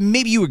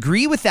 Maybe you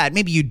agree with that,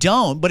 maybe you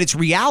don't, but it's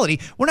reality.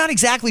 We're not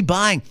exactly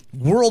buying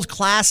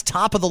world-class,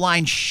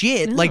 top-of-the-line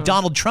shit like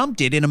Donald Trump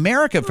did in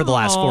America for the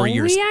last 4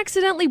 years. We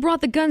accidentally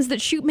brought the guns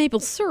that shoot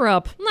maple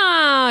syrup.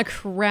 Ah,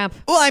 crap.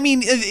 Well, I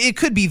mean, it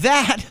could be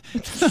that.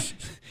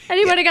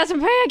 Anybody got some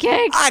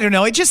pancakes? I don't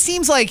know. It just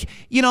seems like,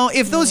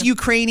 if those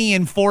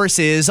Ukrainian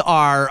forces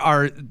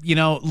are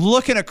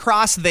looking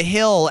across the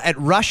hill at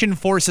Russian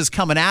forces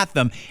coming at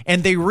them,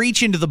 and they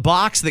reach into the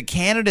box that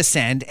Canada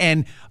sent,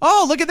 and,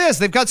 oh, look at this.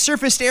 They've got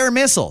surface-to-air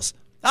missiles.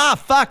 Ah,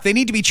 fuck. They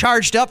need to be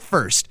charged up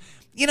first.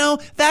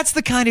 That's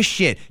the kind of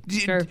shit.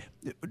 Sure.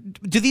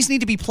 Do these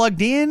need to be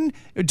plugged in?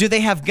 Do they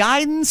have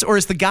guidance? Or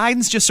is the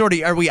guidance just sort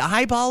of, are we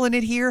eyeballing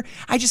it here?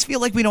 I just feel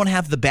like we don't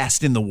have the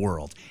best in the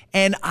world.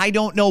 And I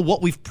don't know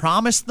what we've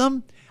promised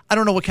them. I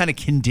don't know what kind of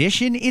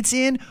condition it's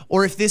in,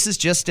 or if this is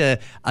just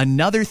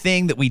another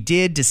thing that we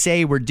did to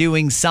say we're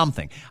doing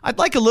something. I'd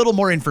like a little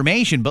more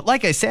information, but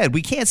like I said,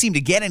 we can't seem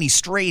to get any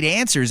straight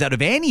answers out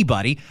of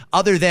anybody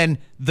other than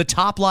the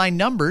top line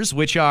numbers,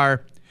 which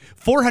are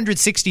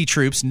 460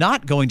 troops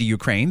not going to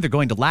Ukraine. They're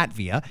going to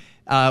Latvia.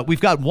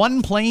 We've got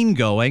one plane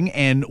going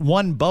and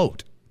one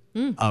boat,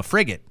 a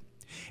frigate.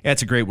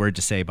 That's a great word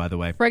to say, by the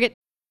way. Frigate.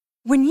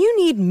 When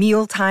you need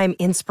mealtime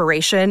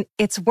inspiration,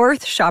 it's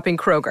worth shopping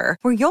Kroger,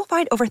 where you'll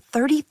find over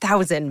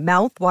 30,000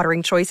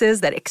 mouth-watering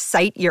choices that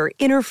excite your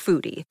inner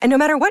foodie. And no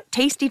matter what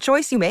tasty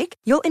choice you make,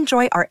 you'll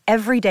enjoy our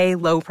everyday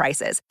low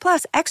prices,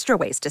 plus extra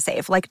ways to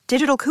save, like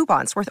digital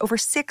coupons worth over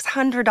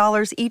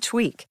 $600 each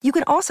week. You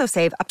can also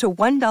save up to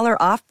 $1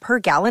 off per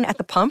gallon at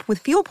the pump with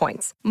fuel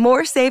points.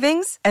 More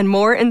savings and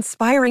more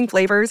inspiring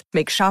flavors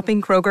make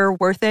shopping Kroger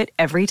worth it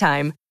every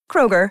time.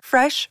 Kroger,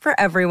 fresh for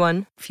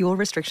everyone. Fuel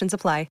restrictions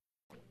apply.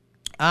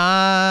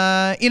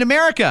 In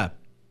America,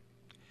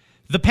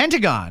 the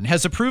Pentagon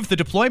has approved the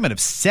deployment of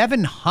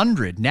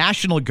 700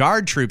 National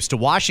Guard troops to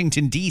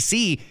Washington,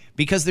 D.C.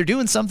 because they're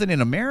doing something in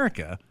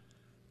America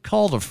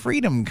called a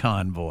Freedom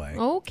Convoy.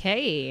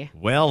 Okay.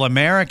 Well,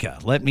 America,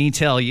 let me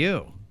tell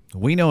you,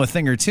 we know a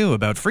thing or two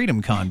about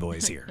Freedom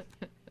Convoys here.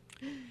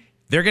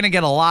 They're going to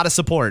get a lot of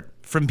support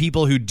from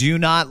people who do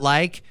not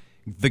like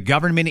the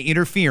government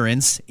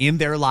interference in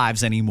their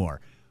lives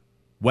anymore.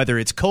 whether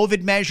it's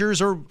COVID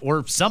measures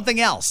or something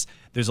else.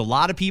 There's a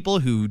lot of people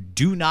who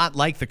do not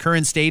like the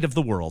current state of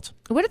the world.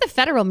 What are the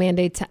federal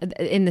mandates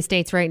in the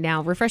states right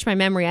now? Refresh my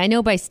memory. I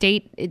know by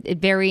state it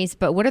varies,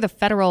 but what are the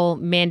federal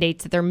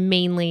mandates that they're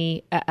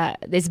mainly,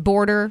 is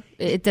border,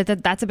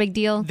 that's a big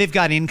deal? They've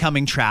got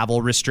incoming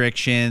travel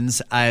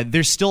restrictions.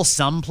 There's still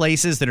some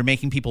places that are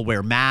making people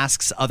wear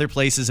masks. Other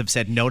places have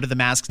said no to the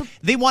masks.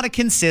 They want a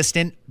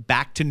consistent,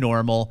 back to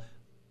normal,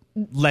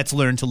 let's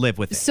learn to live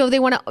with it. So they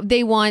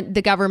want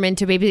the government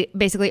to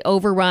basically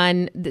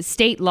overrun the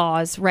state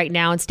laws right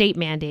now and state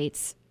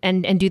mandates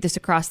and do this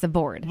across the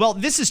board. Well,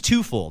 this is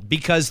twofold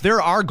because there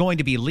are going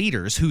to be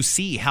leaders who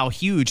see how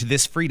huge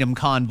this freedom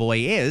convoy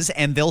is,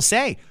 and they'll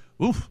say,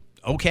 ooh,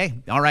 okay,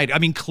 all right. I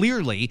mean,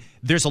 clearly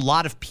there's a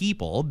lot of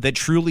people that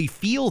truly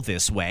feel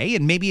this way,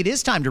 and maybe it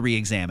is time to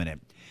re-examine it.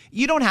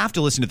 You don't have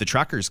to listen to the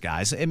truckers,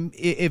 guys. And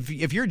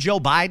if you're Joe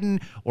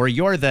Biden or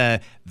you're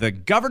the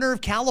governor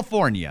of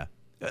California,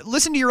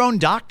 listen to your own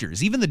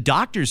doctors. Even the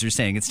doctors are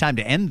saying it's time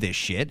to end this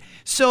shit.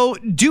 So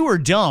do or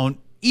don't.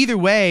 Either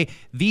way,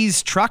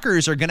 these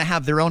truckers are going to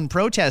have their own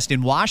protest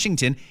in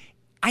Washington.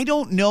 I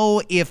don't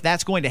know if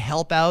that's going to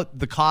help out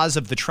the cause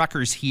of the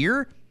truckers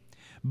here.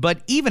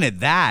 But even at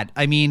that,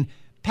 I mean,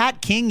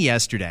 Pat King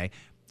yesterday,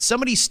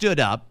 somebody stood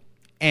up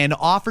and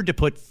offered to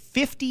put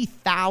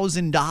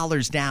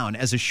 $50,000 down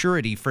as a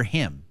surety for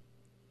him.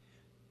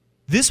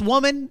 This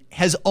woman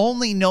has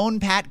only known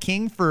Pat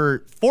King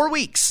for 4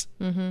 weeks.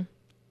 Mm-hmm.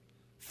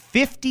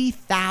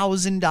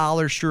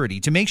 $50,000 surety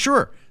to make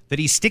sure that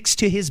he sticks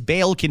to his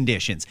bail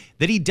conditions,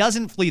 that he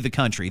doesn't flee the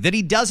country, that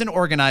he doesn't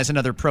organize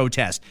another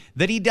protest,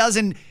 that he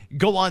doesn't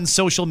go on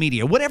social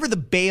media, whatever the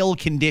bail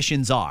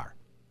conditions are.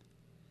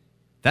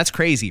 That's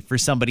crazy for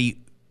somebody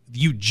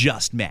you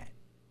just met.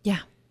 Yeah.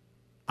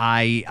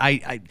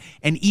 And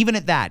even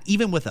at that,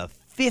 even with a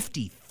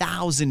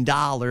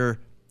 $50,000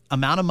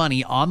 amount of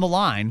money on the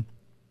line,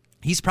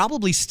 he's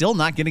probably still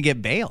not going to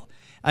get bail.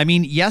 I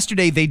mean,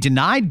 yesterday they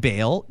denied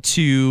bail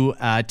to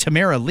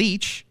Tamara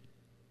Leach.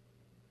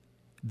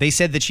 They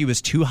said that she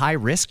was too high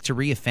risk to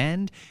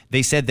reoffend.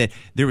 They said that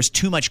there was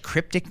too much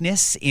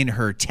crypticness in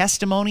her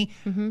testimony.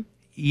 Mm-hmm.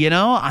 You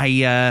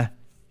know,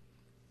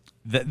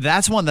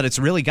 that's one that it's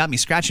really got me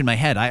scratching my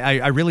head.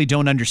 I really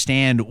don't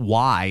understand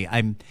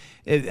why.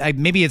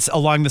 Maybe it's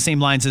along the same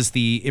lines as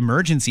the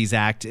Emergencies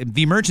Act.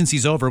 The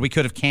emergency's over. We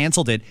could have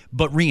canceled it,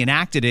 but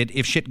reenacted it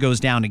if shit goes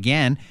down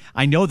again.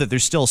 I know that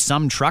there's still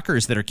some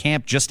truckers that are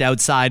camped just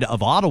outside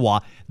of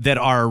Ottawa that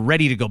are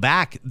ready to go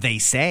back, they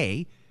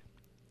say.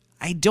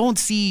 I don't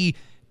see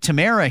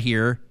Tamara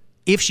here,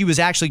 if she was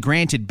actually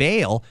granted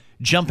bail,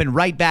 jumping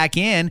right back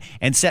in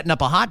and setting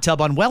up a hot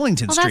tub on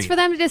Wellington Street. Well, that's for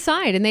them to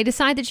decide, and they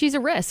decide that she's a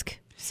risk.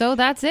 So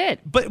that's it.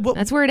 But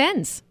that's where it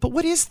ends. But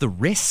what is the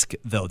risk,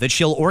 though, that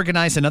she'll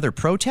organize another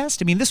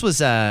protest? I mean,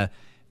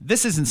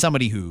 this isn't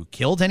somebody who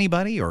killed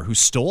anybody or who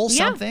stole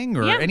something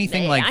or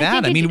anything like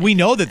that. I mean, we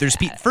know that there's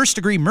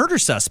first-degree murder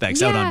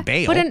suspects out on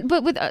bail.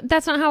 But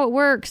that's not how it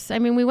works. I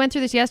mean, we went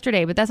through this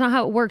yesterday, but that's not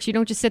how it works. You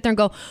don't just sit there and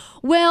go,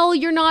 well,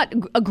 you're not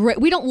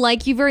we don't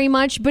like you very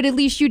much, but at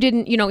least you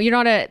didn't, you're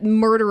not a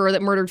murderer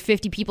that murdered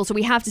 50 people, so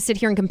we have to sit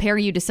here and compare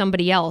you to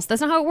somebody else.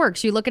 That's not how it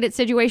works. You look at it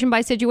situation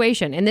by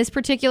situation. In this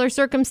particular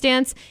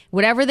circumstance,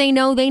 whatever they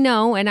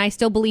know, and I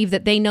still believe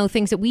that they know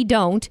things that we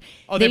don't.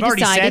 Oh, they've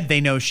already said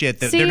they know shit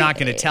that they're not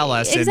going to tell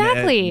us.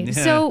 Exactly.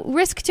 So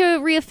risk to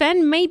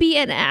reoffend may be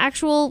an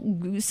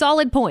actual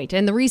solid point.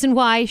 And the reason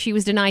why she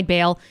was denied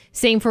bail,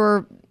 same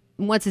for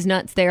what's his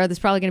nuts there. That's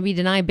probably going to be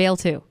denied bail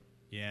too.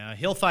 Yeah,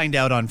 he'll find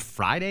out on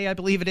Friday, I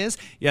believe it is.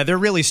 Yeah, they're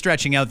really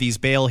stretching out these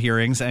bail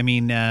hearings. I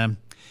mean,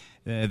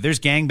 there's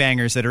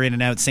gangbangers that are in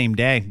and out same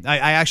day.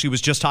 I actually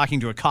was just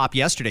talking to a cop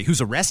yesterday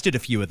who's arrested a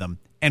few of them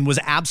and was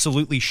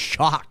absolutely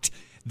shocked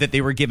that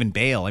they were given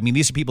bail. I mean,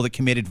 these are people that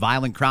committed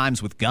violent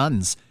crimes with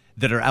guns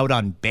that are out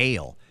on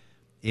bail.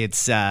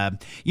 It's,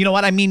 you know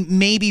what? I mean,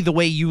 maybe the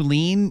way you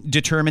lean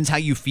determines how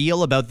you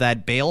feel about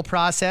that bail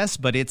process,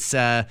 but it's,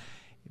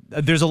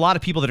 there's a lot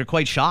of people that are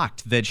quite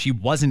shocked that she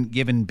wasn't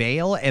given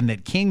bail and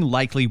that King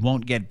likely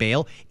won't get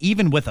bail,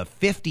 even with a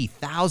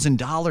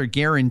 $50,000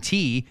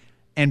 guarantee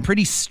and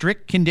pretty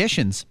strict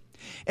conditions.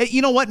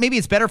 You know what? Maybe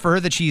it's better for her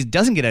that she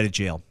doesn't get out of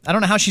jail. I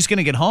don't know how she's going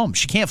to get home.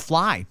 She can't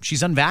fly.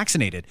 She's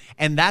unvaccinated.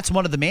 And that's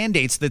one of the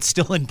mandates that's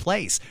still in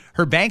place.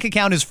 Her bank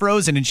account is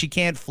frozen and she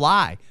can't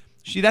fly.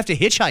 She'd have to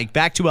hitchhike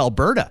back to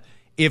Alberta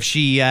if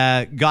she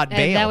got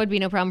bail. That would be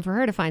no problem for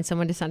her to find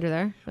someone to send her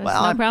there. That's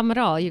no problem at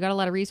all. You got a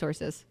lot of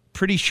resources.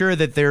 Pretty sure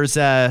that there's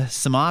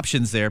some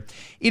options there.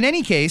 In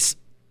any case,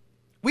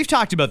 we've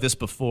talked about this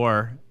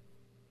before.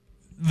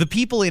 The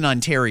people in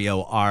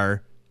Ontario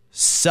are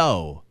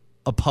so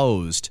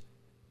opposed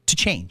to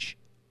change.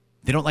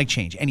 They don't like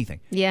change,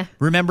 anything. Yeah.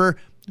 Remember,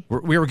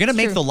 we were going to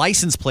make the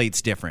license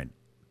plates different.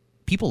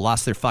 People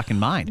lost their fucking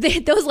mind.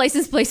 Those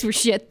license plates were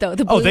shit, though.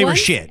 The blue they were ones.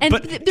 shit. And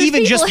but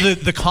even just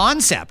the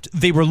concept,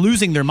 they were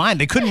losing their mind.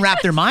 They couldn't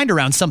wrap their mind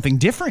around something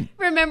different.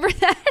 Remember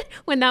that?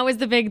 When that was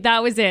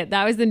it.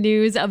 That was the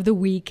news of the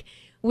week.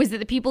 was that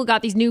the people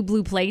got these new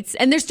blue plates,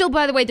 and they're still,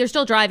 by the way, they're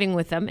still driving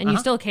with them, and you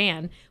still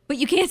can, but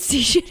you can't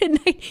see shit at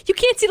night. You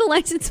can't see the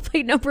license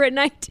plate number at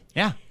night.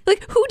 Yeah.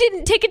 Like, who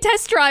didn't take a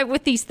test drive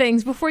with these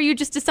things before you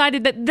just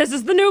decided that this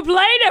is the new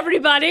plate,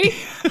 everybody?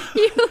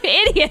 You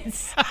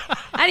idiots.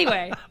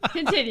 Anyway,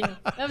 continue.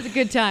 That was a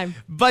good time.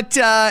 But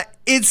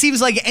it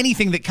seems like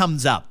anything that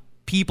comes up,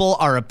 people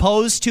are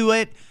opposed to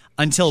it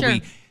until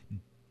we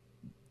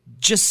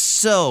just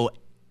so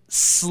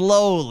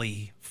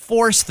slowly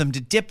force them to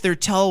dip their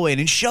toe in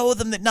and show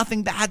them that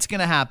nothing bad's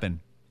going to happen.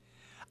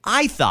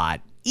 I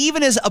thought,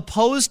 even as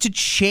opposed to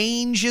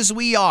change as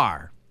we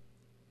are,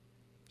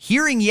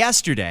 hearing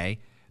yesterday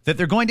that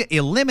they're going to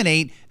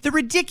eliminate the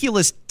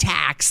ridiculous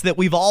tax that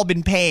we've all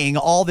been paying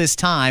all this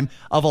time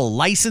of a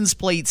license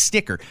plate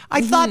sticker.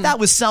 I thought that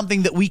was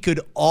something that we could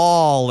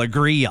all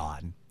agree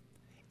on.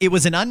 It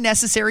was an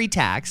unnecessary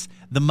tax.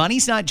 The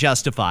money's not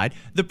justified.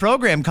 The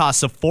program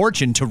costs a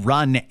fortune to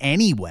run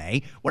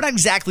anyway. We're not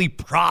exactly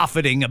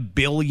profiting $1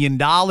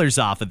 billion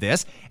off of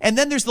this. And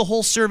then there's the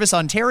whole Service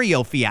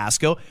Ontario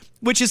fiasco,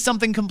 which is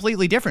something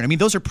completely different. I mean,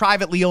 those are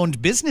privately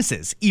owned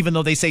businesses. Even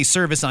though they say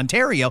Service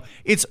Ontario,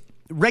 it's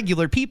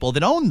regular people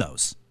that own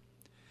those.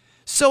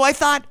 So I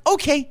thought,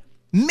 okay,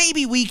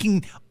 maybe we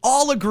can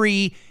all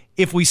agree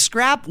if we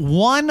scrap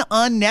one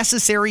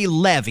unnecessary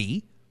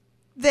levy,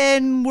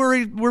 then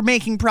we're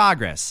making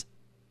progress.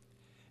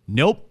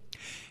 Nope.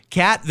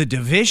 Kat, the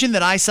division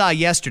that I saw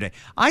yesterday,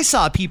 I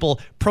saw people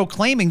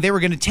proclaiming they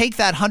were going to take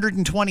that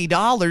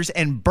 $120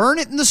 and burn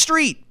it in the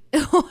street.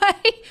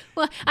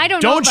 Well, I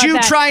don't know. Don't you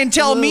try and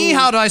tell me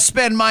how to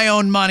spend my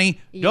own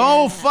money. Yeah.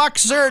 No, fuck,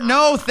 sir.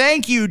 No,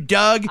 thank you,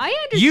 Doug.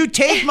 You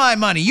take my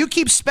money. You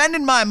keep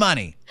spending my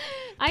money.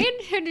 I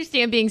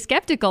understand being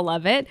skeptical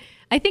of it.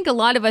 I think a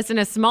lot of us in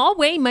a small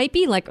way might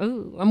be like,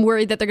 oh, I'm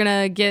worried that they're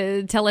going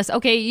to tell us,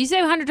 okay, you say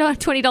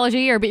 $120 a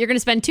year, but you're going to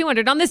spend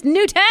 $200 on this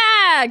new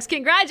tax.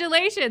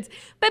 Congratulations.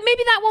 But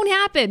maybe that won't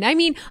happen. I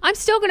mean, I'm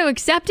still going to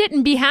accept it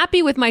and be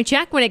happy with my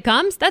check when it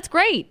comes. That's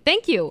great.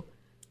 Thank you.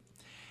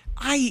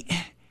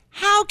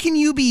 How can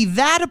you be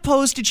that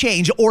opposed to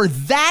change or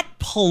that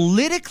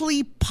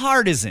politically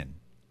partisan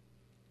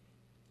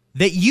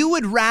that you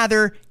would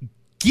rather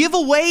give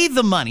away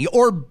the money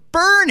or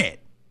burn it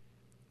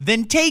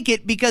than take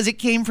it because it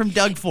came from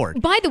Doug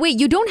Ford? By the way,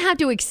 you don't have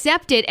to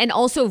accept it and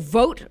also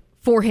vote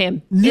for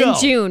him in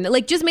June.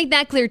 Like, just make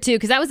that clear too,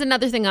 because that was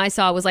another thing I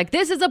saw was like,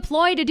 this is a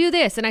ploy to do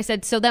this. And I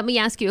said, so let me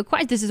ask you a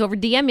question. This is over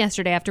DM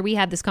yesterday after we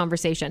had this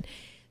conversation.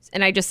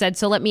 And I just said,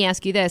 so let me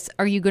ask you this.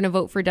 Are you going to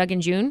vote for Doug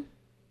in June?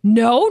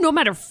 No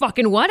matter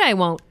fucking what, I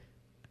won't.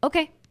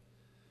 Okay.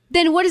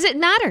 Then what does it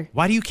matter?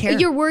 Why do you care?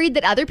 You're worried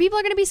that other people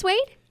are going to be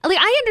swayed? Like,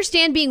 I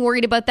understand being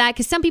worried about that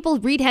because some people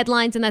read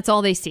headlines and that's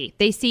all they see.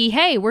 They see,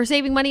 hey, we're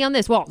saving money on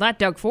this. Well, that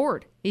Doug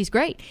Ford, he's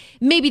great.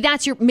 Maybe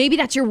that's your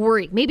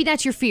worry. Maybe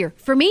that's your fear.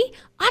 For me,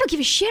 I don't give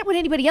a shit what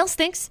anybody else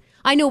thinks.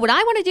 I know what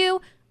I want to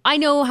do. I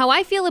know how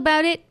I feel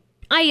about it.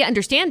 I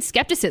understand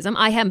skepticism.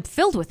 I am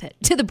filled with it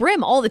to the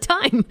brim all the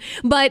time.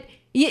 But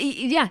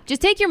yeah,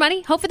 just take your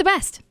money. Hope for the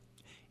best.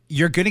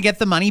 You're going to get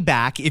the money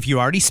back if you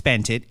already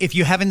spent it. If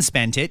you haven't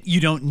spent it, you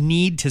don't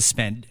need to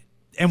spend it.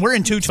 And we're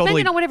in two totally... Spend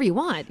it on whatever you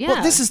want, yeah.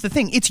 Well, this is the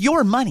thing. It's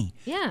your money.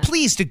 Yeah.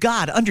 Please, to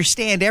God,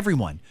 understand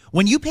everyone.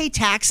 When you pay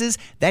taxes,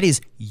 that is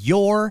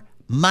your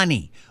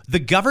money. The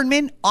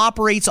government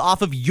operates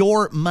off of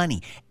your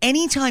money.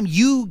 Anytime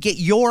you get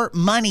your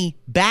money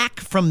back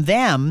from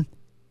them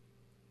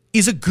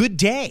is a good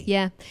day.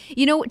 Yeah.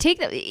 You know,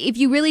 if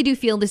you really do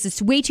feel this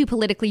is way too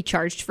politically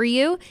charged for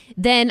you,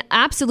 then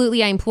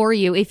absolutely I implore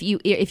you,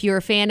 if you're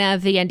a fan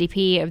of the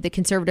NDP, of the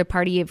Conservative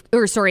Party,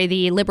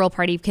 the Liberal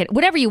Party,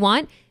 whatever you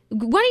want,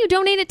 why don't you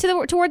donate it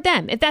toward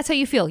them if that's how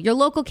you feel? Your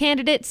local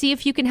candidate, see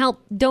if you can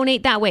help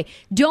donate that way.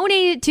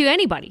 Donate it to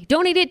anybody.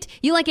 Donate it.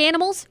 You like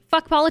animals?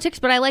 Fuck politics,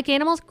 but I like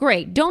animals?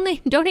 Great.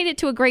 Donate it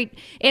to a great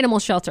animal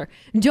shelter.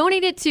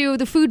 Donate it to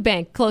the food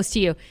bank close to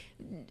you.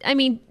 I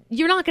mean,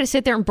 you're not going to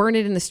sit there and burn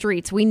it in the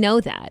streets. We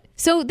know that.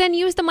 So then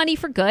use the money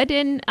for good.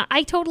 And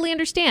I totally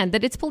understand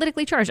that it's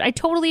politically charged. I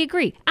totally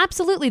agree.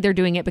 Absolutely, they're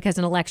doing it because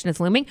an election is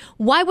looming.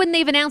 Why wouldn't they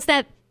have announced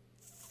that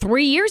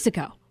 3 years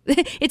ago?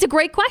 It's a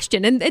great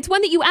question, and it's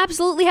one that you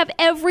absolutely have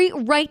every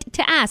right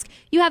to ask.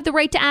 You have the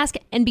right to ask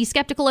and be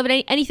skeptical of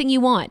anything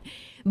you want,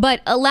 but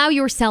allow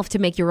yourself to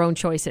make your own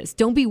choices.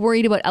 Don't be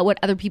worried about what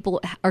other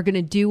people are going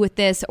to do with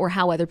this or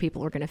how other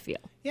people are going to feel.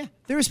 Yeah,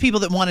 there was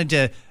people that wanted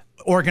to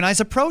organize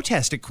a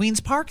protest at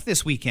Queen's Park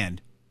this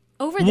weekend.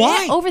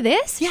 Why? Over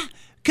this? Yeah,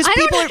 because I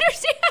don't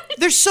understand.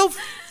 They're so...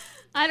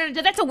 I don't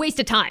know. That's a waste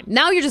of time.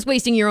 Now you're just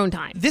wasting your own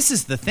time. This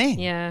is the thing.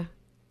 Yeah.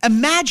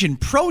 Imagine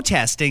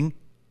protesting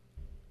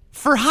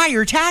for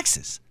higher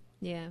taxes.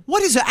 Yeah.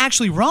 What is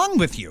actually wrong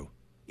with you?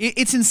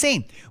 It's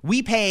insane.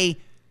 We pay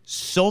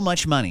so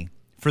much money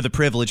for the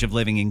privilege of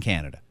living in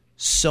Canada.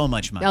 So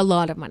much money. A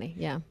lot of money,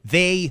 yeah.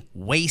 They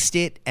waste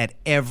it at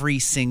every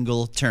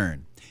single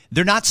turn.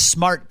 They're not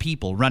smart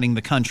people running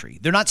the country.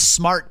 They're not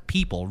smart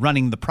people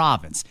running the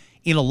province.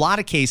 In a lot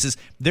of cases,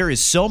 there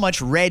is so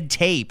much red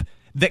tape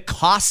that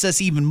costs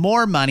us even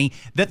more money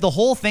that the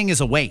whole thing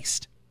is a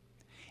waste.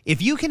 If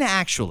you can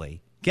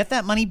actually Get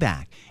that money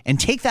back and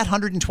take that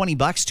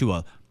 $120 to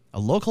a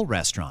local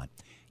restaurant.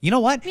 You know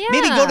what? Yeah.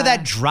 Maybe go to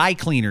that dry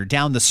cleaner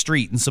down the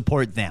street and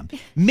support them.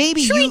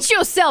 Maybe Treat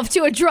yourself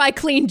to a dry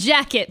clean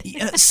jacket.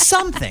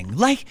 something.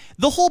 Like,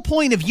 the whole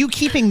point of you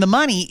keeping the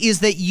money is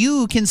that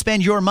you can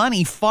spend your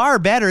money far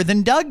better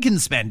than Doug can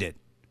spend it.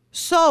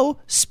 So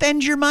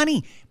spend your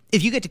money.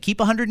 If you get to keep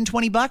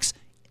 $120,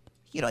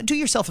 do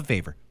yourself a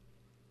favor.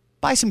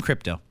 Buy some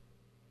crypto.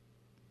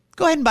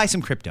 Go ahead and buy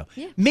some crypto.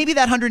 Yeah. Maybe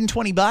that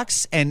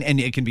 $120 and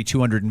it can be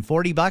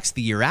 $240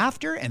 the year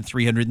after and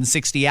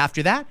 $360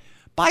 after that.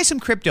 Buy some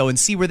crypto and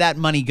see where that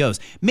money goes.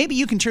 Maybe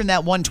you can turn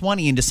that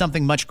 $120 into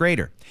something much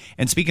greater.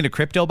 And speaking of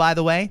crypto, by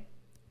the way,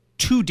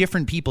 2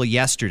 different people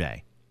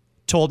yesterday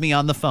told me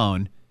on the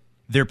phone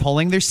they're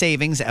pulling their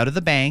savings out of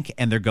the bank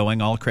and they're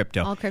going all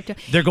crypto. All crypto.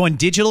 They're going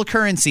digital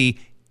currency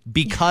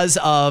because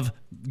of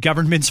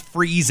governments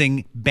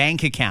freezing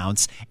bank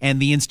accounts and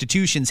the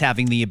institutions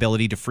having the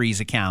ability to freeze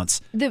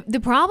accounts. The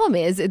problem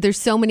is there's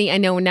so many. I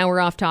know now we're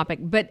off topic,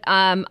 but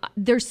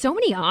there's so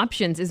many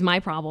options. Is my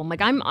problem.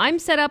 Like I'm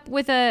set up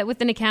with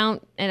an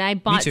account and I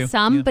bought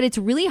some, but it's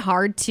really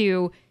hard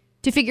to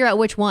figure out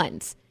which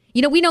ones.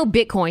 We know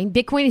Bitcoin.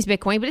 Bitcoin is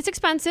Bitcoin, but it's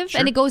expensive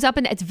and it goes up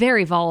and it's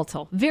very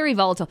volatile. Very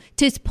volatile.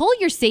 To pull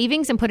your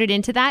savings and put it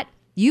into that,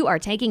 you are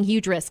taking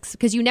huge risks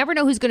because you never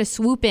know who's going to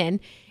swoop in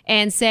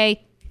and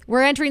say,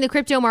 we're entering the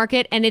crypto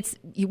market and it's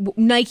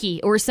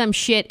Nike or some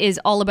shit is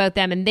all about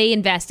them and they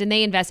invest.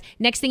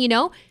 Next thing you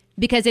know,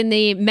 because in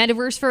the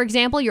metaverse, for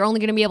example, you're only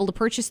going to be able to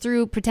purchase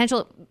through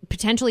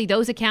potentially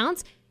those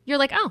accounts. You're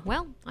like, oh,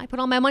 well, I put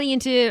all my money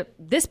into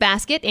this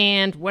basket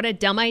and what a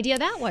dumb idea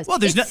that was. Well,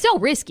 it's so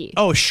risky.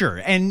 Oh,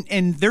 sure. And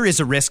there is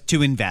a risk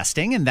to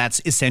investing, and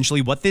that's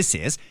essentially what this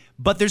is.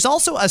 But there's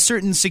also a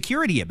certain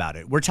security about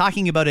it. We're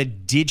talking about a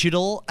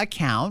digital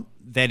account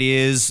that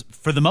is,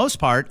 for the most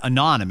part,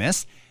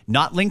 anonymous,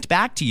 not linked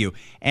back to you.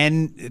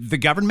 And the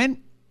government,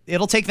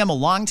 it'll take them a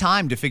long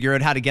time to figure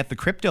out how to get the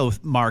crypto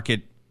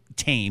market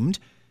tamed.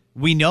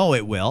 We know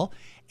it will.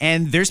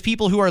 And there's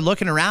people who are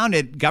looking around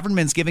at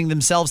governments giving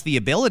themselves the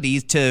ability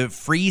to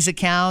freeze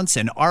accounts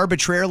and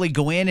arbitrarily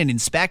go in and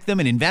inspect them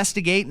and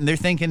investigate. And they're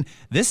thinking,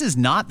 this is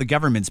not the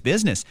government's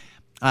business.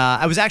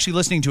 I was actually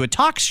listening to a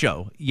talk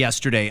show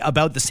yesterday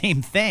about the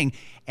same thing.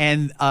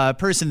 And a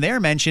person there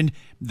mentioned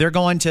they're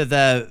going to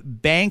the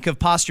Bank of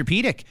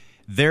Posturepedic.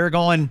 They're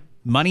going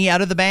money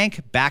out of the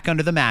bank, back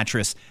under the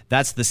mattress.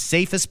 That's the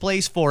safest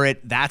place for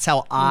it. That's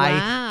how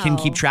I can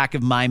keep track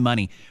of my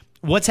money.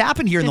 What's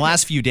happened here in the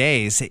last few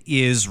days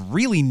is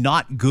really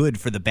not good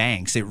for the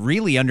banks. It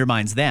really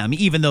undermines them,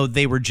 even though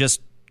they were just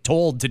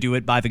told to do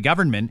it by the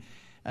government.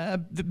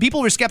 The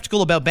people were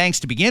skeptical about banks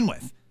to begin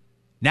with.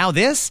 Now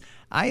this,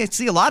 I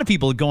see a lot of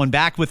people going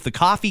back with the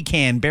coffee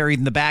can buried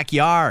in the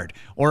backyard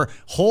or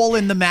hole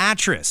in the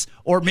mattress,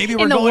 or maybe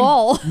we're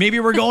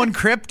going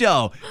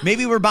crypto.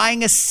 Maybe we're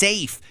buying a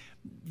safe.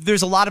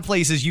 There's a lot of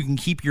places you can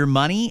keep your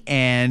money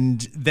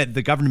and that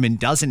the government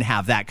doesn't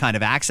have that kind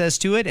of access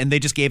to it. And they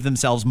just gave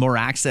themselves more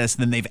access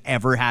than they've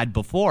ever had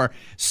before.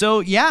 So,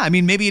 yeah, I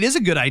mean, maybe it is a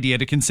good idea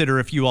to consider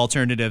a few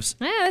alternatives.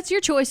 Yeah, that's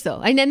your choice,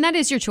 though. And that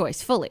is your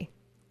choice, fully.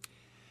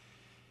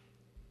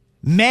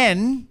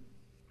 Men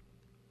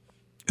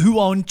who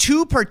own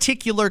 2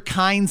 particular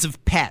kinds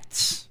of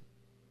pets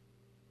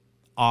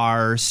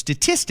are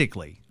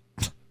statistically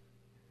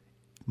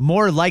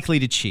more likely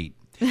to cheat.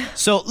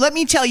 So let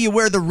me tell you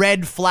where the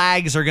red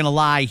flags are going to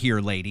lie here,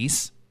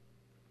 ladies.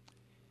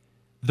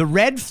 The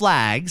red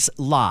flags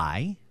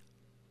lie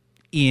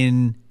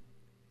in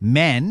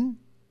men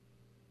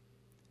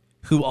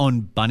who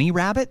own bunny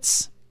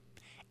rabbits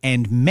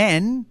and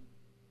men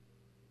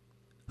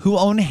who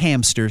own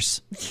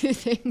hamsters. 2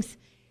 things.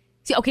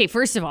 See, okay,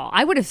 first of all,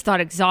 I would have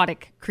thought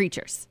exotic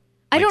creatures.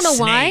 I don't know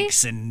why.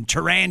 Snakes and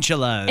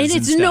tarantulas. And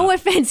it's no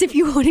offense if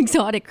you own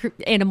exotic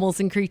animals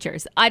and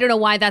creatures. I don't know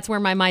why that's where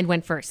my mind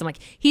went first. I'm like,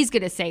 he's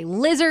going to say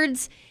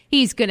lizards.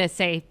 He's going to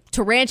say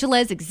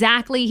tarantulas.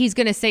 Exactly. He's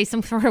going to say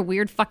some sort of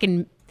weird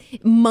fucking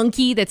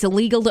monkey that's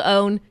illegal to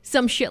own.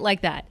 Some shit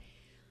like that.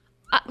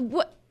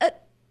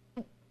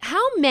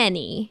 How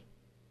many?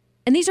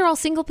 And these are all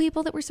single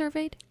people that were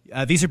surveyed?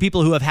 These are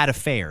people who have had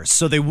affairs.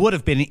 So they would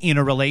have been in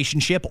a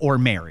relationship or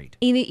married.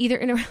 Either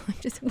in a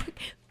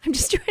I'm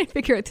just trying to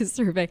figure out this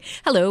survey.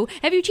 Hello,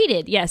 have you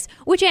cheated? Yes.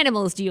 Which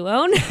animals do you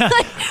own?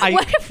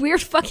 What a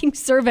weird fucking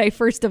survey,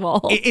 first of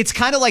all. It's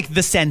kind of like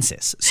the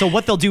census. So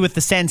what they'll do with the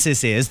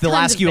census is they'll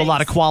ask you a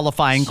lot of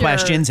qualifying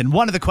questions. And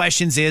one of the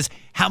questions is,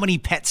 how many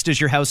pets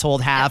does your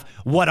household have?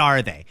 What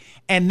are they?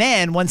 And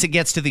then once it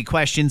gets to the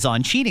questions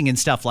on cheating and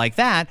stuff like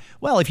that,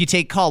 well, if you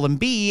take column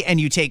B and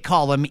you take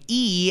column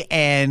E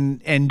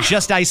and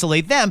just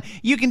isolate them,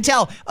 you can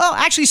tell, oh,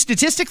 actually,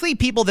 statistically,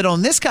 people that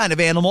own this kind of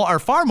animal are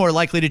far more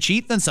likely to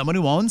cheat than someone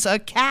who owns a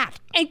cat.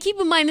 And keep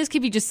in mind, this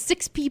could be just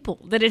 6 people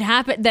that it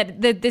happened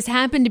that this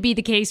happened to be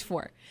the case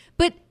for.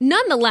 But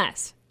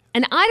nonetheless,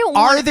 and I don't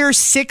want... Are there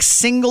 6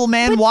 single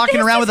men walking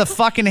around with a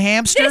fucking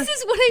hamster? This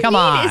is what I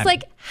mean. It's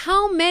like,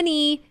 how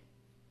many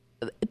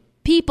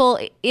people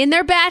in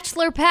their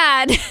bachelor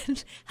pad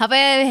have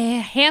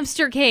a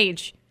hamster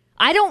cage?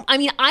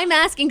 I'm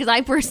asking because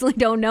I personally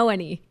don't know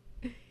any.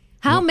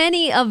 How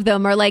many of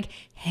them are like,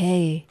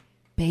 hey,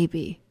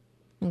 baby,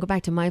 I'll go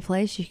back to my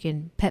place. You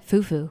can pet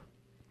Fufu.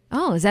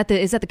 Oh, is that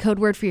the code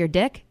word for your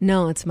dick?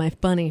 No, it's my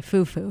bunny,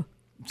 Fufu.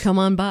 Come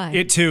on by.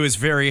 It too is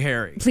very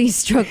hairy.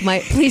 Please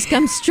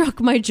come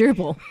stroke my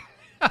gerbil.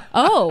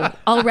 Oh,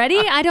 already?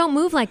 I don't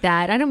move like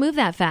that. I don't move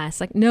that fast.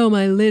 Like, no,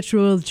 my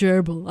literal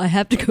gerbil. I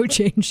have to go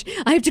change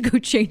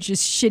his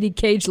shitty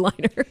cage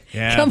liner.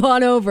 Yeah. Come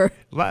on over.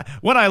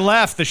 When I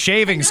left, the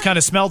shavings kind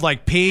of smelled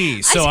like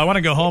pee, so I want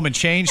to go home and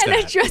change that.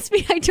 And trust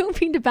me, I don't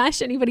mean to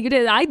bash anybody who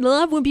did it. I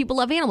love when people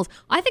love animals.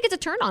 I think it's a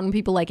turn on when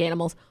people like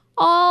animals.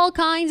 All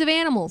kinds of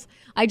animals.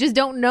 I just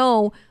don't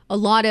know a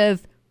lot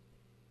of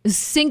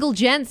single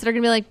gents that are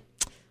going to be like,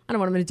 I don't know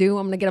what I'm going to do.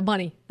 I'm going to get a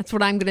bunny. That's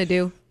what I'm going to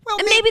do. Well,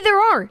 and maybe there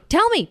are.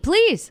 Tell me,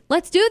 please.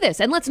 Let's do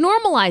this and let's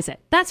normalize it.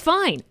 That's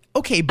fine.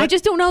 Okay, but I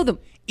just don't know them.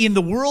 In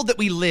the world that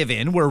we live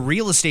in, where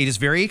real estate is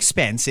very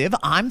expensive,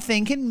 I'm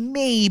thinking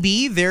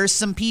maybe there's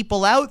some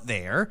people out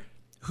there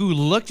who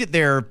looked at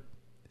their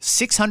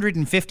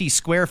 650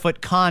 square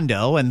foot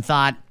condo and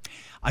thought,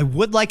 I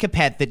would like a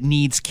pet that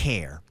needs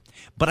care.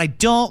 But I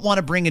don't want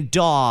to bring a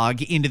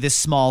dog into this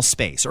small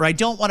space, or I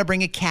don't want to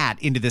bring a cat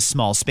into this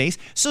small space.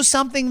 So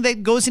something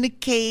that goes in a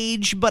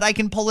cage, but I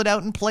can pull it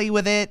out and play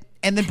with it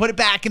and then put it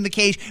back in the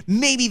cage.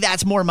 Maybe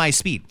that's more my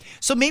speed.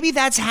 So maybe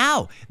that's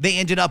how they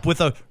ended up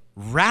with a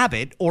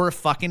rabbit or a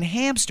fucking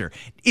hamster.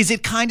 Is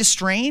it kind of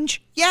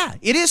strange? Yeah,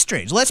 it is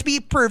strange. Let's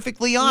be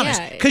perfectly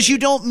honest. Because you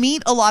don't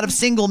meet a lot of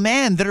single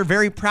men that are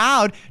very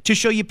proud to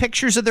show you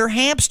pictures of their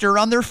hamster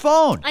on their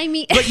phone.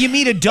 But you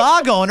meet a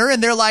dog owner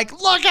and they're like,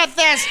 look at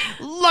this.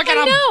 Look at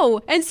him. I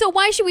know. And so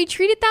why should we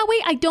treat it that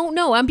way? I don't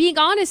know. I'm being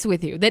honest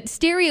with you. That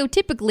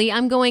stereotypically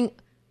I'm going,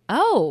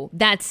 oh,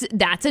 that's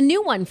a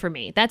new one for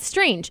me. That's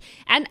strange.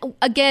 And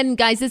again,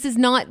 guys, this is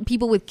not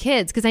people with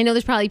kids, because I know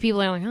there's probably people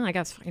that are like, oh, I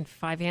got fucking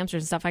 5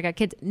 hamsters and stuff. I got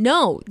kids.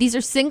 No, these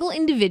are single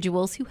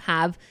individuals who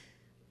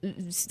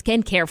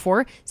can care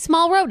for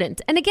small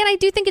rodents. And again, I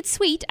do think it's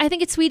sweet. I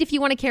think it's sweet if you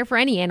want to care for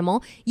any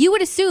animal. You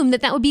would assume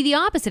that would be the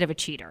opposite of a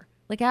cheater.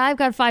 Like, I've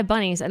got 5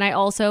 bunnies and I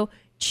also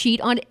cheat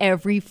on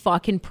every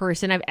fucking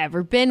person I've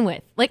ever been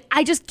with. Like,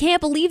 I just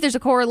can't believe there's a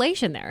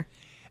correlation there.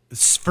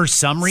 For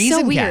some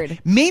reason, so weird. Kat,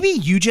 maybe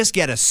you just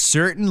get a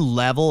certain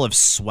level of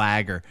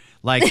swagger.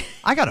 Like,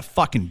 I got a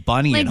fucking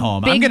bunny like at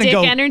home. Big I'm gonna dick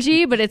go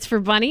energy, but it's for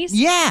bunnies.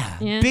 Yeah,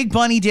 big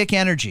bunny dick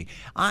energy.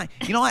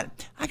 You know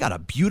what? I got a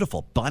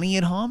beautiful bunny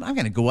at home. I'm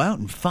gonna go out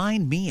and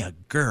find me a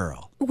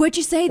girl. What'd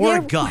you say or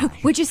there? A guy.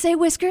 What'd you say,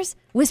 Whiskers?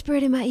 Whisper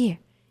it in my ear.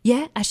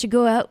 Yeah, I should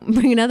go out and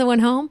bring another one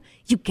home.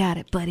 You got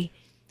it, buddy.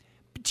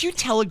 Do you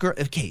tell a girl?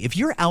 Okay, if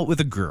you're out with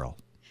a girl.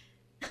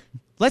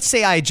 Let's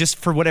say I just,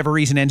 for whatever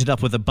reason, ended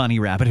up with a bunny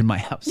rabbit in my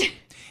house.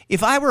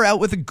 If I were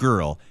out with a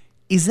girl,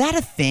 is that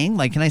a thing?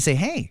 Like, can I say,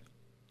 hey,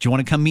 do you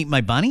want to come meet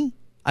my bunny?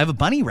 I have a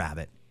bunny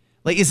rabbit.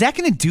 Like, is that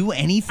going to do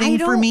anything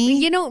for me?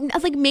 You know,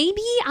 like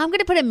maybe I'm going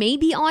to put a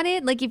maybe on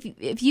it. Like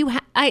if you,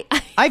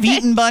 I've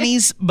eaten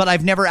bunnies, but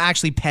I've never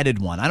actually petted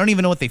one. I don't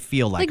even know what they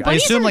feel like. I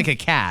assume like a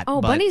cat.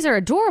 Oh, bunnies are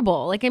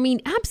adorable. Like, I mean,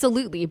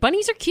 absolutely.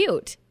 Bunnies are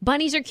cute.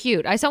 Bunnies are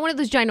cute. I saw one of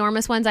those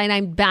ginormous ones, and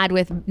I'm bad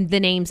with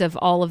the names of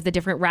all of the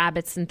different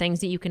rabbits and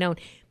things that you can own.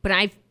 But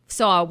I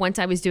saw once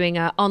I was doing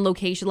a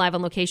live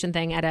on location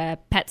thing at a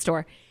pet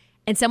store,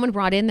 and someone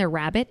brought in their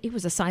rabbit. It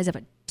was the size of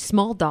a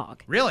small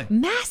dog. Really?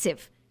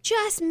 Massive.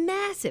 Just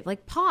massive,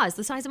 like paws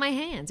the size of my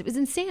hands. It was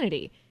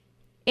insanity.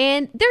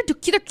 And they're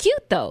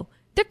cute, though.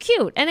 They're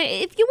cute. And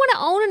if you want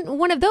to own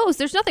one of those,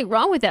 there's nothing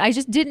wrong with it. I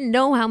just didn't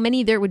know how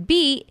many there would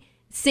be,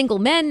 single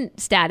men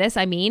status,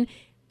 I mean,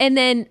 and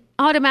then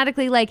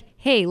automatically like,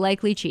 hey,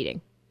 likely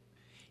cheating.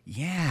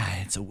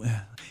 Yeah,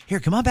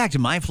 here, come on back to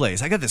my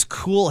place. I got this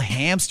cool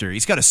hamster.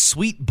 He's got a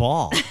sweet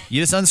ball.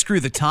 You just unscrew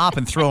the top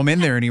and throw him in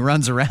there, and he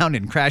runs around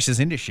and crashes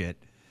into shit.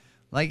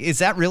 Like, is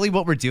that really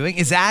what we're doing?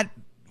 Is that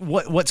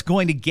what's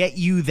going to get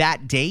you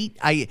that date?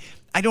 I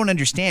don't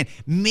understand.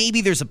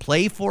 Maybe there's a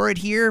play for it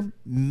here.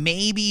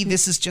 Maybe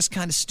this is just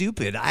kind of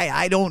stupid.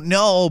 I don't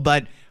know.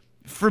 But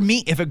for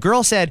me, if a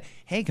girl said,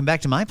 hey, come back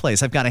to my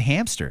place, I've got a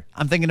hamster,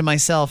 I'm thinking to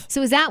myself.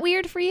 So is that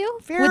weird for you?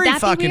 Very Would that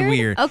fucking be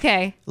weird.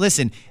 Okay.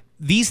 Listen,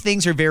 these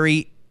things are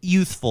very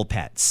youthful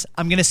pets.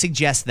 I'm going to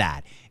suggest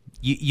that.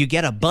 You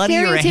get a bunny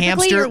or a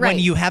hamster when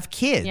you have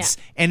kids.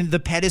 Yeah. And the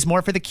pet is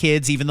more for the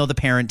kids, even though the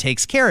parent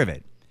takes care of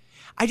it.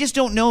 I just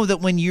don't know that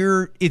when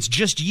it's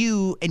just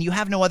you and you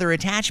have no other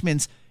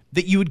attachments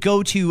that you would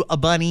go to a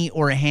bunny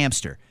or a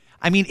hamster.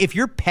 I mean, if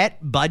your pet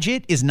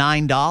budget is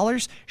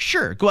 $9,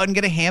 sure, go out and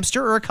get a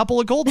hamster or a couple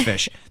of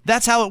goldfish.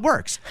 That's how it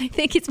works. I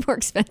think it's more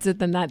expensive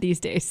than that these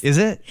days. Is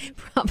it?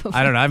 Probably.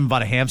 I don't know. I haven't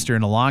bought a hamster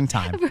in a long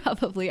time.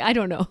 Probably. I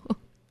don't know.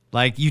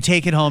 Like, you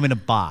take it home in a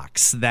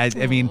box. I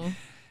mean,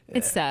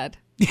 it's sad.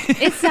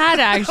 It's sad,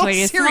 actually.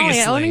 Oh, it's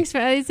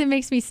seriously. It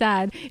makes me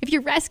sad. If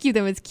you rescue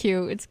them, it's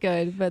cute. It's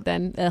good. But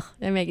then,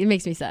 it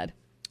makes me sad.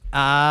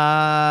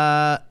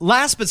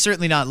 Last but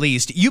certainly not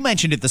least, you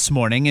mentioned it this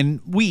morning,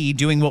 and we,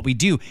 doing what we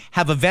do,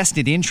 have a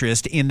vested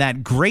interest in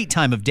that great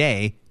time of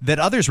day that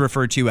others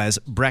refer to as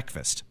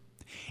breakfast.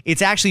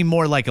 It's actually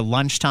more like a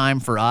lunchtime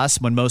for us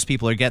when most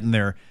people are getting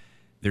their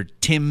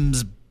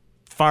Tim's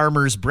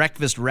Farmer's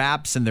breakfast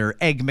wraps and their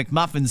Egg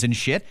McMuffins and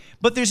shit.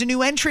 But there's a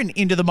new entrant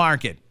into the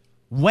market.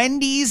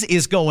 Wendy's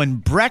is going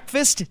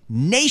breakfast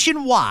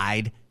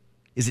nationwide.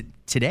 Is it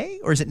today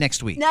or is it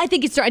next week? I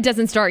think it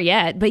doesn't start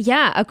yet. But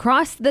yeah,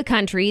 across the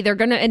country, they're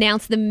going to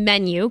announce the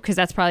menu because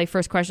that's probably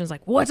first question is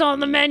like, what's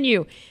on the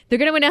menu? They're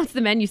going to announce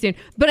the menu soon.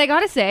 But I got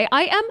to say,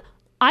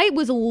 I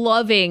was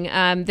loving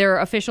their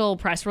official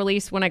press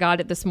release when I got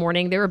it this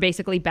morning. They were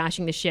basically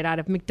bashing the shit out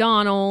of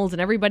McDonald's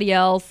and everybody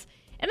else.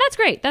 And that's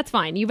great. That's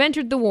fine. You've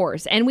entered the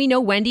wars. And we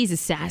know Wendy's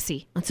is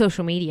sassy on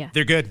social media.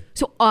 They're good.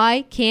 So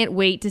I can't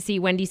wait to see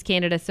Wendy's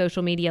Canada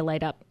social media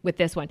light up with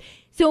this one.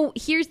 So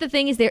here's the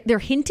thing is they're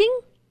hinting.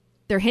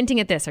 They're hinting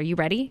at this. Are you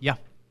ready? Yeah.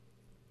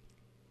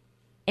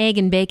 Egg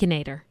and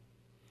Baconator.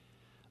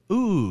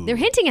 Ooh. They're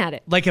hinting at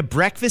it. Like a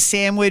breakfast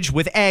sandwich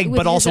with egg,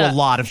 but also a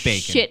lot of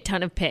bacon. Shit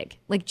ton of pig.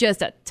 Like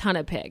just a ton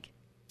of pig.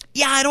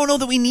 Yeah, I don't know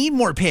that we need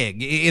more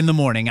pig in the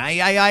morning.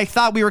 I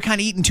thought we were kind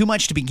of eating too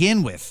much to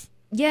begin with.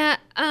 Yeah.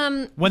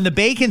 When the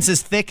bacon's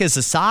as thick as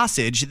a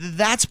sausage,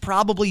 that's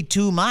probably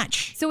too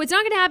much. So it's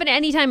not going to happen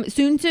anytime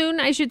soon,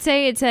 I should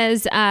say. It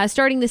says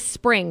starting this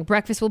spring,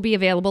 breakfast will be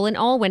available in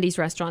all Wendy's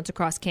restaurants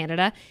across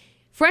Canada.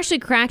 Freshly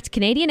cracked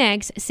Canadian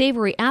eggs,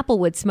 savory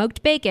applewood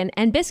smoked bacon,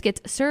 and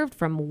biscuits served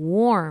from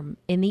warm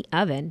in the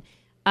oven.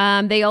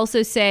 They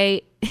also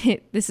say,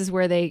 this is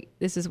where they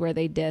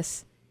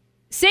diss.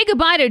 Say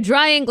goodbye to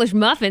dry English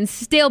muffins,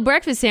 stale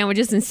breakfast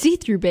sandwiches, and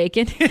see-through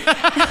bacon.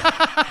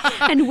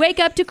 And wake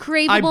up to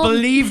craveable... I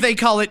believe they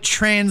call it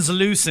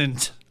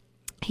translucent.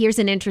 Here's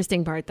an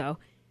interesting part, though.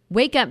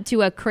 Wake up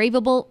to a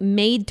craveable,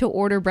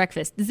 made-to-order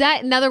breakfast. Is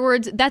that, in other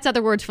words, that's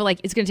other words for like,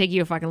 it's going to take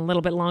you a fucking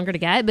little bit longer to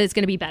get, but it's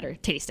going to be better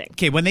tasting.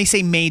 Okay, when they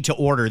say made to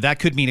order, that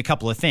could mean a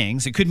couple of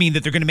things. It could mean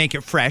that they're going to make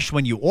it fresh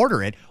when you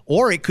order it,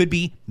 or it could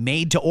be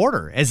made to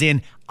order, as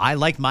in, I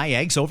like my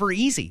eggs over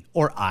easy,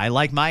 or I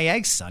like my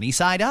eggs sunny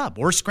side up,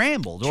 or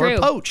scrambled, or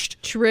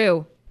poached.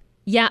 True.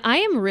 Yeah,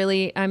 I'm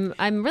really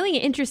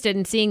interested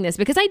in seeing this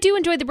because I do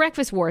enjoy the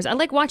breakfast wars. I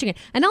like watching it.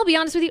 And I'll be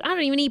honest with you, I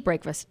don't even eat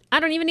breakfast. I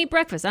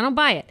don't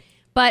buy it.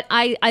 But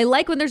I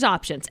like when there's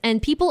options.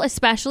 And people,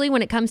 especially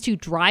when it comes to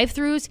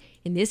drive-thrus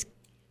in this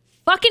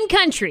fucking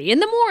country in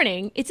the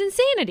morning, it's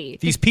insanity.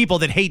 These people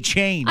that hate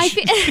change.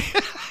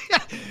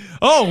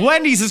 Oh,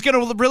 Wendy's is going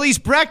to release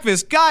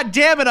breakfast. God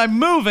damn it, I'm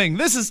moving.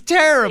 This is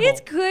terrible. It's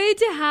good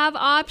to have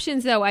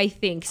options, though, I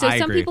think. So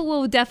some people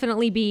will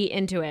definitely be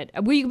into it.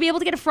 Will you be able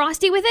to get a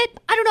Frosty with it?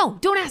 I don't know.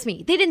 Don't ask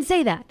me. They didn't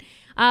say that.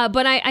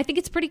 But I think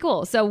it's pretty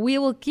cool. So we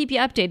will keep you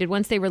updated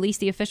once they release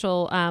the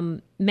official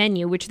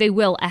menu, which they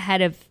will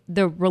ahead of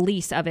the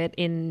release of it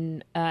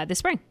in the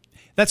spring.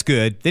 That's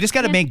good. They just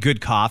got to make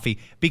good coffee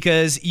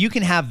because you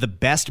can have the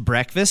best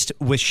breakfast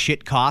with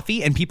shit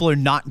coffee and people are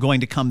not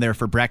going to come there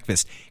for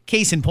breakfast.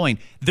 Case in point,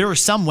 there are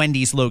some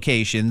Wendy's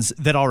locations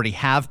that already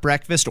have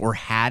breakfast or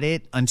had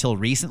it until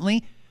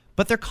recently,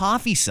 but their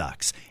coffee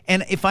sucks.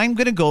 And if I'm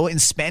going to go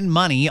and spend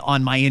money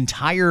on my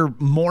entire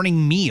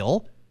morning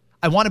meal,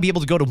 I want to be able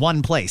to go to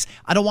one place.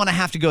 I don't want to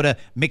have to go to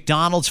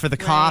McDonald's for the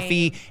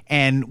coffee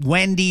and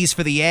Wendy's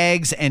for the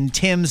eggs and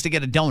Tim's to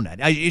get a donut.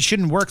 It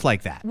shouldn't work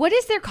like that. What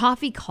is their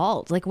coffee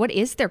called? Like, what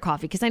is their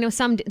coffee? Because I know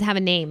some have a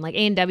name. Like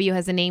A&W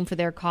has a name for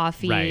their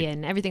coffee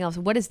and everything else.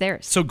 What is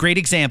theirs? So great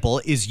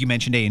example is you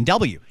mentioned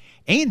A&W.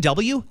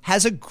 A&W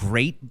has a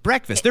great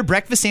breakfast. Their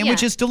breakfast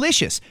sandwich is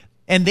delicious.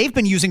 And they've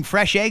been using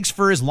fresh eggs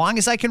for as long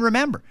as I can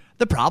remember.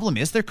 The problem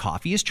is their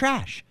coffee is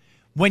trash.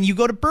 When you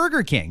go to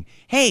Burger King,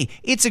 hey,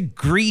 it's a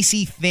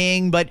greasy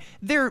thing, but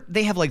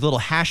they have like little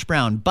hash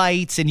brown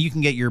bites and you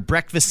can get your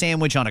breakfast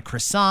sandwich on a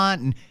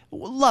croissant and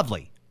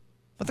lovely.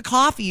 But the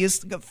coffee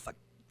is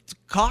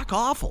cock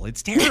awful.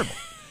 It's terrible.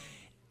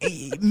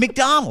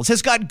 McDonald's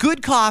has got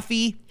good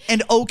coffee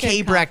and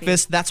okay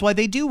breakfast. That's why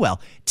they do well.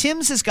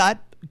 Tim's has got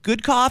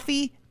good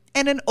coffee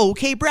and an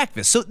okay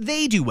breakfast. So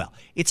they do well.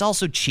 It's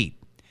also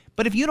cheap.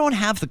 But if you don't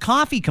have the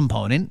coffee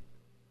component,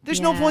 there's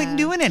no point in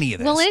doing any of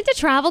this. Well, and it's a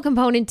travel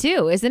component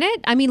too, isn't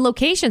it? I mean,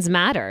 locations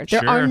matter.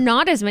 There are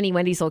not as many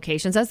Wendy's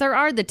locations as there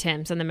are the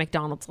Tim's and the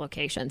McDonald's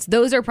locations.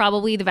 Those are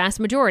probably the vast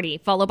majority,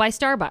 followed by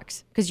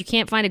Starbucks, because you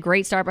can't find a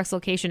great Starbucks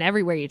location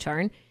everywhere you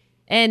turn.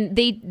 And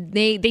they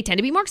tend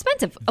to be more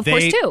expensive, of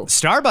course, too.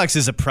 Starbucks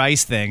is a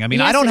price thing. I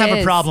mean, I don't have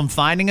a problem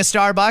finding a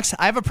Starbucks.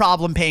 I have a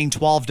problem paying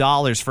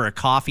 $12 for a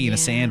coffee and a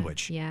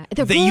sandwich. Yeah.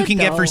 That you can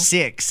get for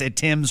 $6 at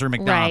Tim's or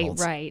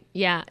McDonald's. Right.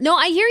 Yeah. No,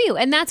 I hear you.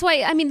 And that's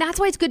why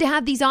it's good to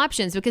have these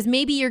options, because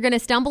maybe you're going to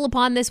stumble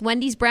upon this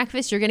Wendy's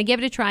breakfast. You're going to give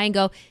it a try and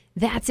go,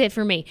 that's it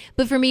for me.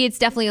 But for me, it's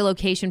definitely a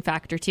location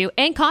factor too.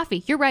 And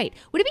coffee. You're right.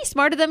 Would it be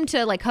smart of them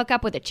to like hook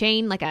up with a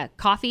chain, like a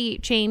coffee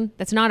chain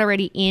that's not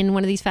already in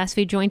one of these fast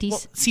food jointies?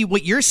 Well, see,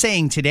 what you're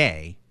saying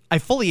today, I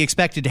fully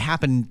expected to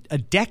happen a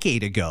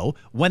decade ago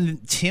when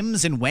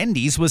Tim's and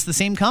Wendy's was the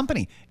same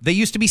company. They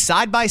used to be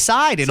side by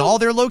side in all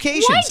their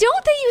locations. Why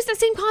don't they use the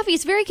same coffee?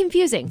 It's very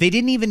confusing. They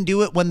didn't even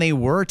do it when they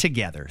were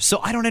together. So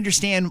I don't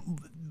understand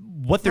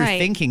what they're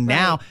thinking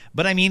now.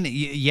 But I mean,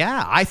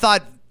 I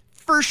thought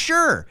for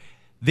sure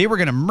They were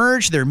going to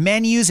merge their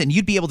menus, and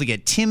you'd be able to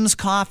get Tim's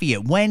coffee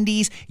at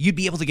Wendy's. You'd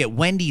be able to get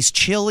Wendy's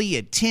chili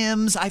at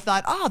Tim's. I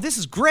thought, oh, this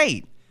is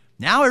great.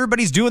 Now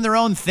everybody's doing their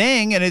own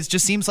thing, and it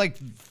just seems like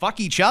fuck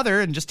each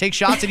other and just take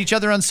shots at each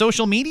other on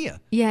social media.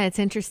 Yeah, it's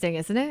interesting,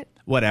 isn't it?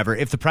 Whatever.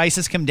 If the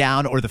prices come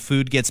down or the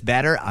food gets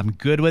better, I'm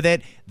good with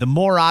it. The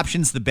more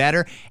options, the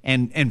better.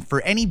 And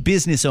for any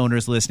business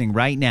owners listening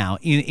right now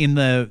in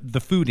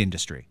the food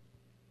industry,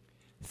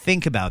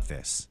 think about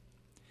this.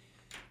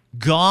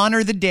 Gone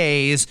are the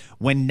days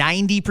when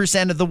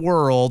 90% of the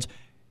world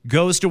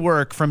goes to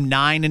work from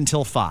 9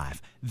 until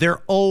 5.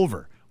 They're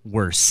over.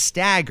 We're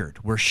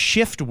staggered. We're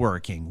shift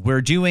working.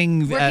 We're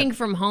doing working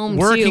from home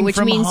too, which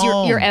means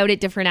you're out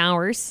at different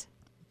hours.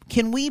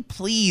 Can we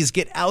please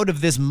get out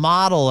of this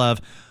model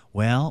of,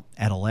 well,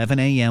 at 11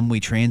 a.m. we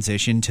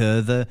transition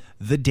to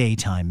the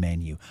daytime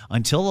menu.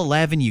 Until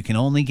 11, you can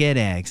only get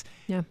eggs.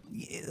 Yeah.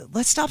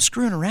 Let's stop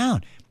screwing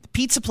around.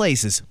 Pizza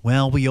places,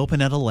 well, we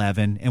open at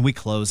 11 and we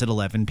close at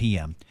 11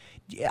 p.m.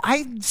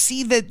 I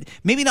see that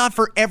maybe not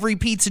for every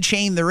pizza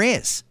chain there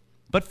is,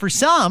 but for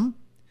some,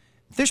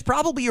 there's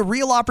probably a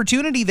real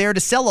opportunity there to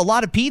sell a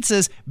lot of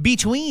pizzas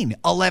between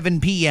 11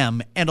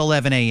 p.m. and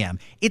 11 a.m.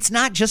 It's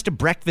not just a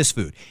breakfast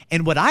food.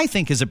 And what I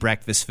think is a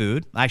breakfast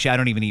food, actually, I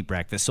don't even eat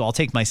breakfast, so I'll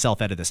take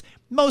myself out of this.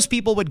 Most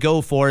people would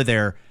go for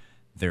their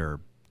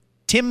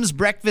Tim's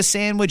breakfast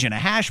sandwich and a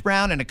hash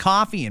brown and a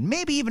coffee and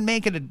maybe even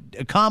make it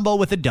a combo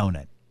with a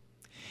donut.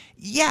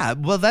 Yeah,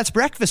 well, that's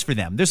breakfast for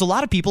them. There's a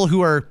lot of people who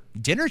are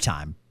dinner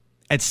time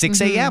at 6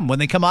 a.m. when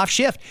they come off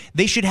shift.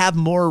 They should have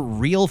more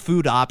real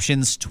food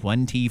options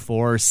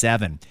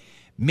 24/7.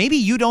 Maybe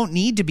you don't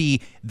need to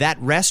be that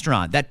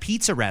restaurant, that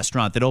pizza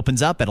restaurant that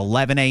opens up at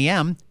 11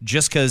 a.m.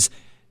 just because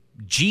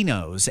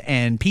Gino's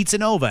and Pizza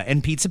Nova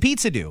and Pizza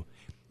Pizza do.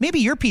 Maybe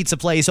your pizza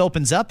place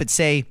opens up at,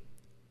 say,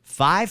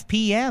 5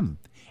 p.m.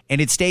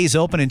 and it stays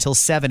open until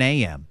 7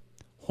 a.m.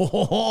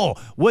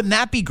 Wouldn't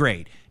that be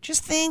great?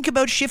 Just think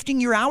about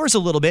shifting your hours a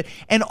little bit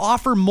and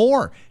offer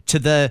more to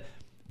the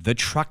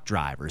truck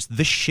drivers,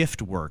 the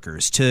shift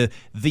workers, to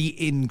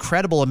the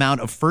incredible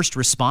amount of first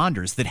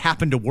responders that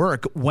happen to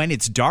work when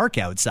it's dark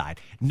outside.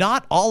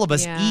 Not all of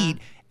us eat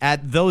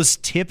at those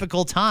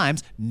typical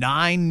times,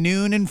 9,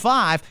 noon, and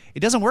 5. It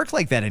doesn't work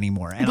like that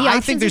anymore. And I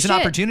think there's an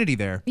opportunity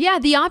there. Yeah,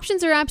 the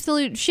options are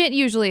absolute shit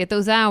usually at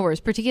those hours,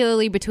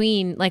 particularly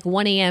between like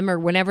 1 a.m. or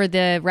whenever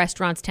the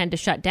restaurants tend to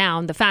shut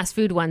down, the fast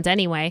food ones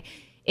anyway,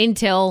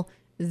 until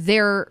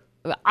they're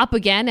up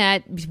again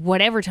at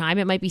whatever time.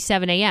 It might be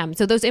 7 a.m.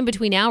 So those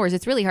in-between hours,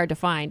 it's really hard to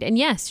find. And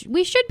yes,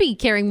 we should be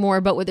caring more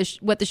about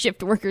what the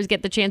shift workers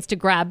get the chance to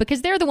grab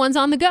because they're the ones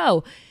on the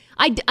go.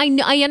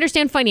 I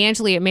understand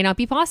financially it may not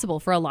be possible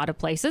for a lot of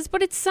places,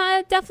 but it's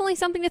definitely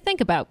something to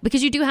think about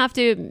because you do have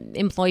to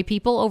employ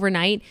people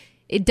overnight.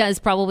 It does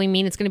probably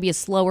mean it's going to be a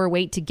slower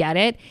wait to get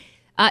it.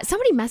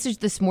 Somebody messaged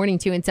this morning,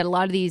 too, and said a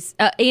lot of these,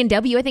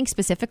 A&W, I think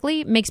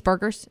specifically, makes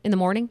burgers in the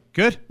morning.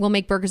 Good. We'll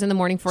make burgers in the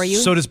morning for you.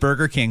 So does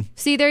Burger King.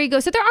 See, there you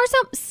go. So there are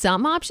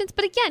some options,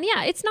 but again,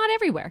 yeah, it's not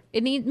everywhere.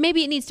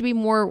 Maybe it needs to be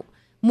more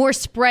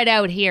spread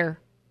out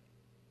here.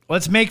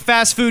 Let's make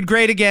fast food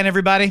great again,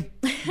 everybody.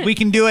 We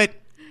can do it.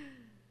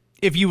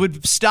 If you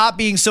would stop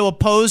being so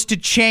opposed to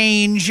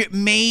change,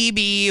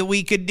 maybe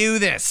we could do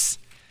this.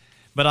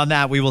 But on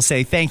that, we will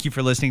say thank you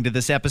for listening to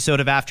this episode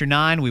of After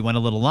 9. We went a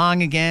little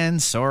long again.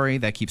 Sorry,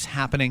 that keeps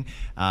happening.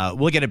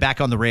 We'll get it back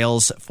on the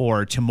rails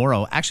for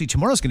tomorrow. Actually,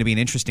 tomorrow's going to be an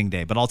interesting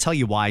day, but I'll tell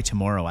you why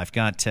tomorrow. I've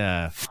got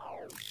tomorrow.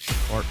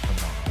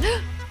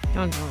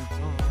 Dun, dun,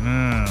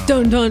 dun.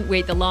 Dun, dun.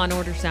 Wait, the Law and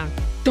Order sound.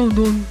 Dun,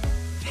 dun.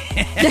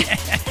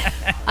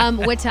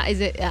 What time is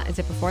it? Is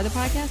it before the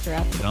podcast or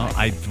after? No,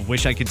 I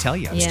wish I could tell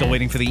you. I'm still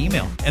waiting for the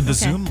email and the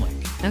Zoom link.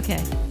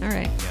 Okay, all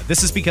right. Yeah,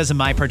 this is because of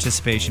my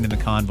participation in the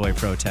convoy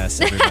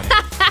protests. Everybody.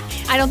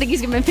 I don't think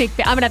he's gonna make.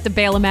 I'm gonna have to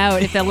bail him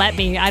out if they'll let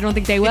me. I don't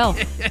think they will.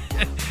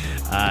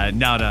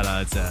 No.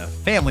 It's a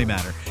family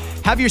matter.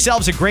 Have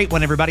yourselves a great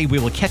one, everybody. We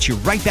will catch you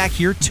right back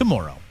here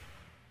tomorrow.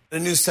 A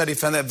new study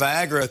found that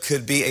Viagra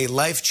could be a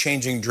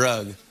life-changing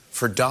drug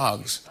for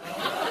dogs.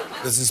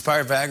 This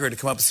inspired Viagra to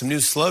come up with some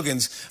new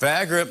slogans.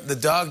 Viagra, the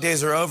dog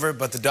days are over,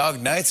 but the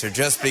dog nights are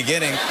just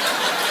beginning.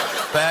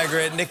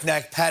 Viagra,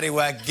 knick-knack,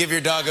 paddywhack, give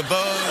your dog a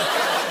bone.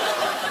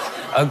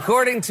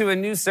 According to a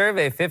new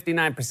survey,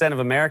 59% of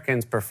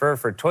Americans prefer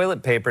for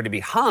toilet paper to be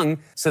hung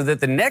so that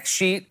the next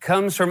sheet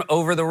comes from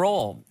over the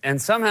roll.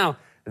 And somehow,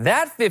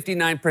 that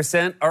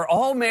 59% are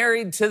all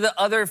married to the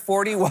other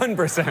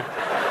 41%.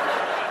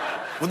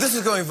 Well, this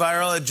is going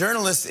viral. A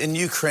journalist in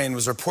Ukraine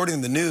was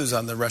reporting the news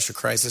on the Russia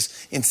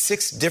crisis in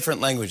 6 different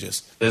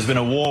languages. There's been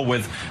a war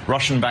with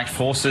Russian-backed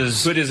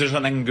forces. Y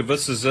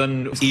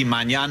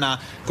mañana,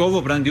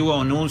 Kovo prendió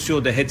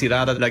anuncio de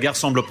retirada. La guerra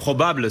semble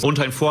probable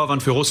unter ein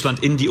Vorwand für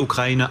Russland in die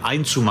Ukraine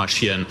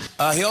einzumarschieren.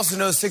 He also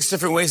knows 6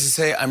 different ways to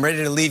say, I'm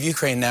ready to leave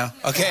Ukraine now.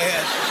 Okay.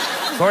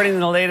 According to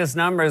the latest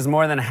numbers,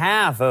 more than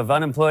half of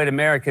unemployed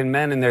American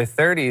men in their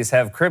 30s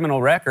have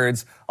criminal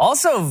records,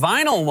 also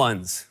vinyl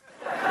ones.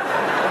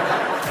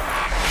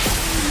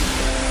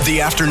 The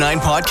After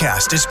 9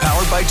 podcast is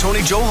powered by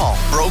Tony Johal,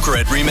 broker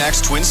at RE/MAX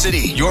Twin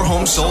City. Your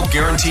home sold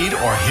guaranteed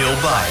or he'll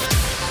buy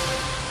it.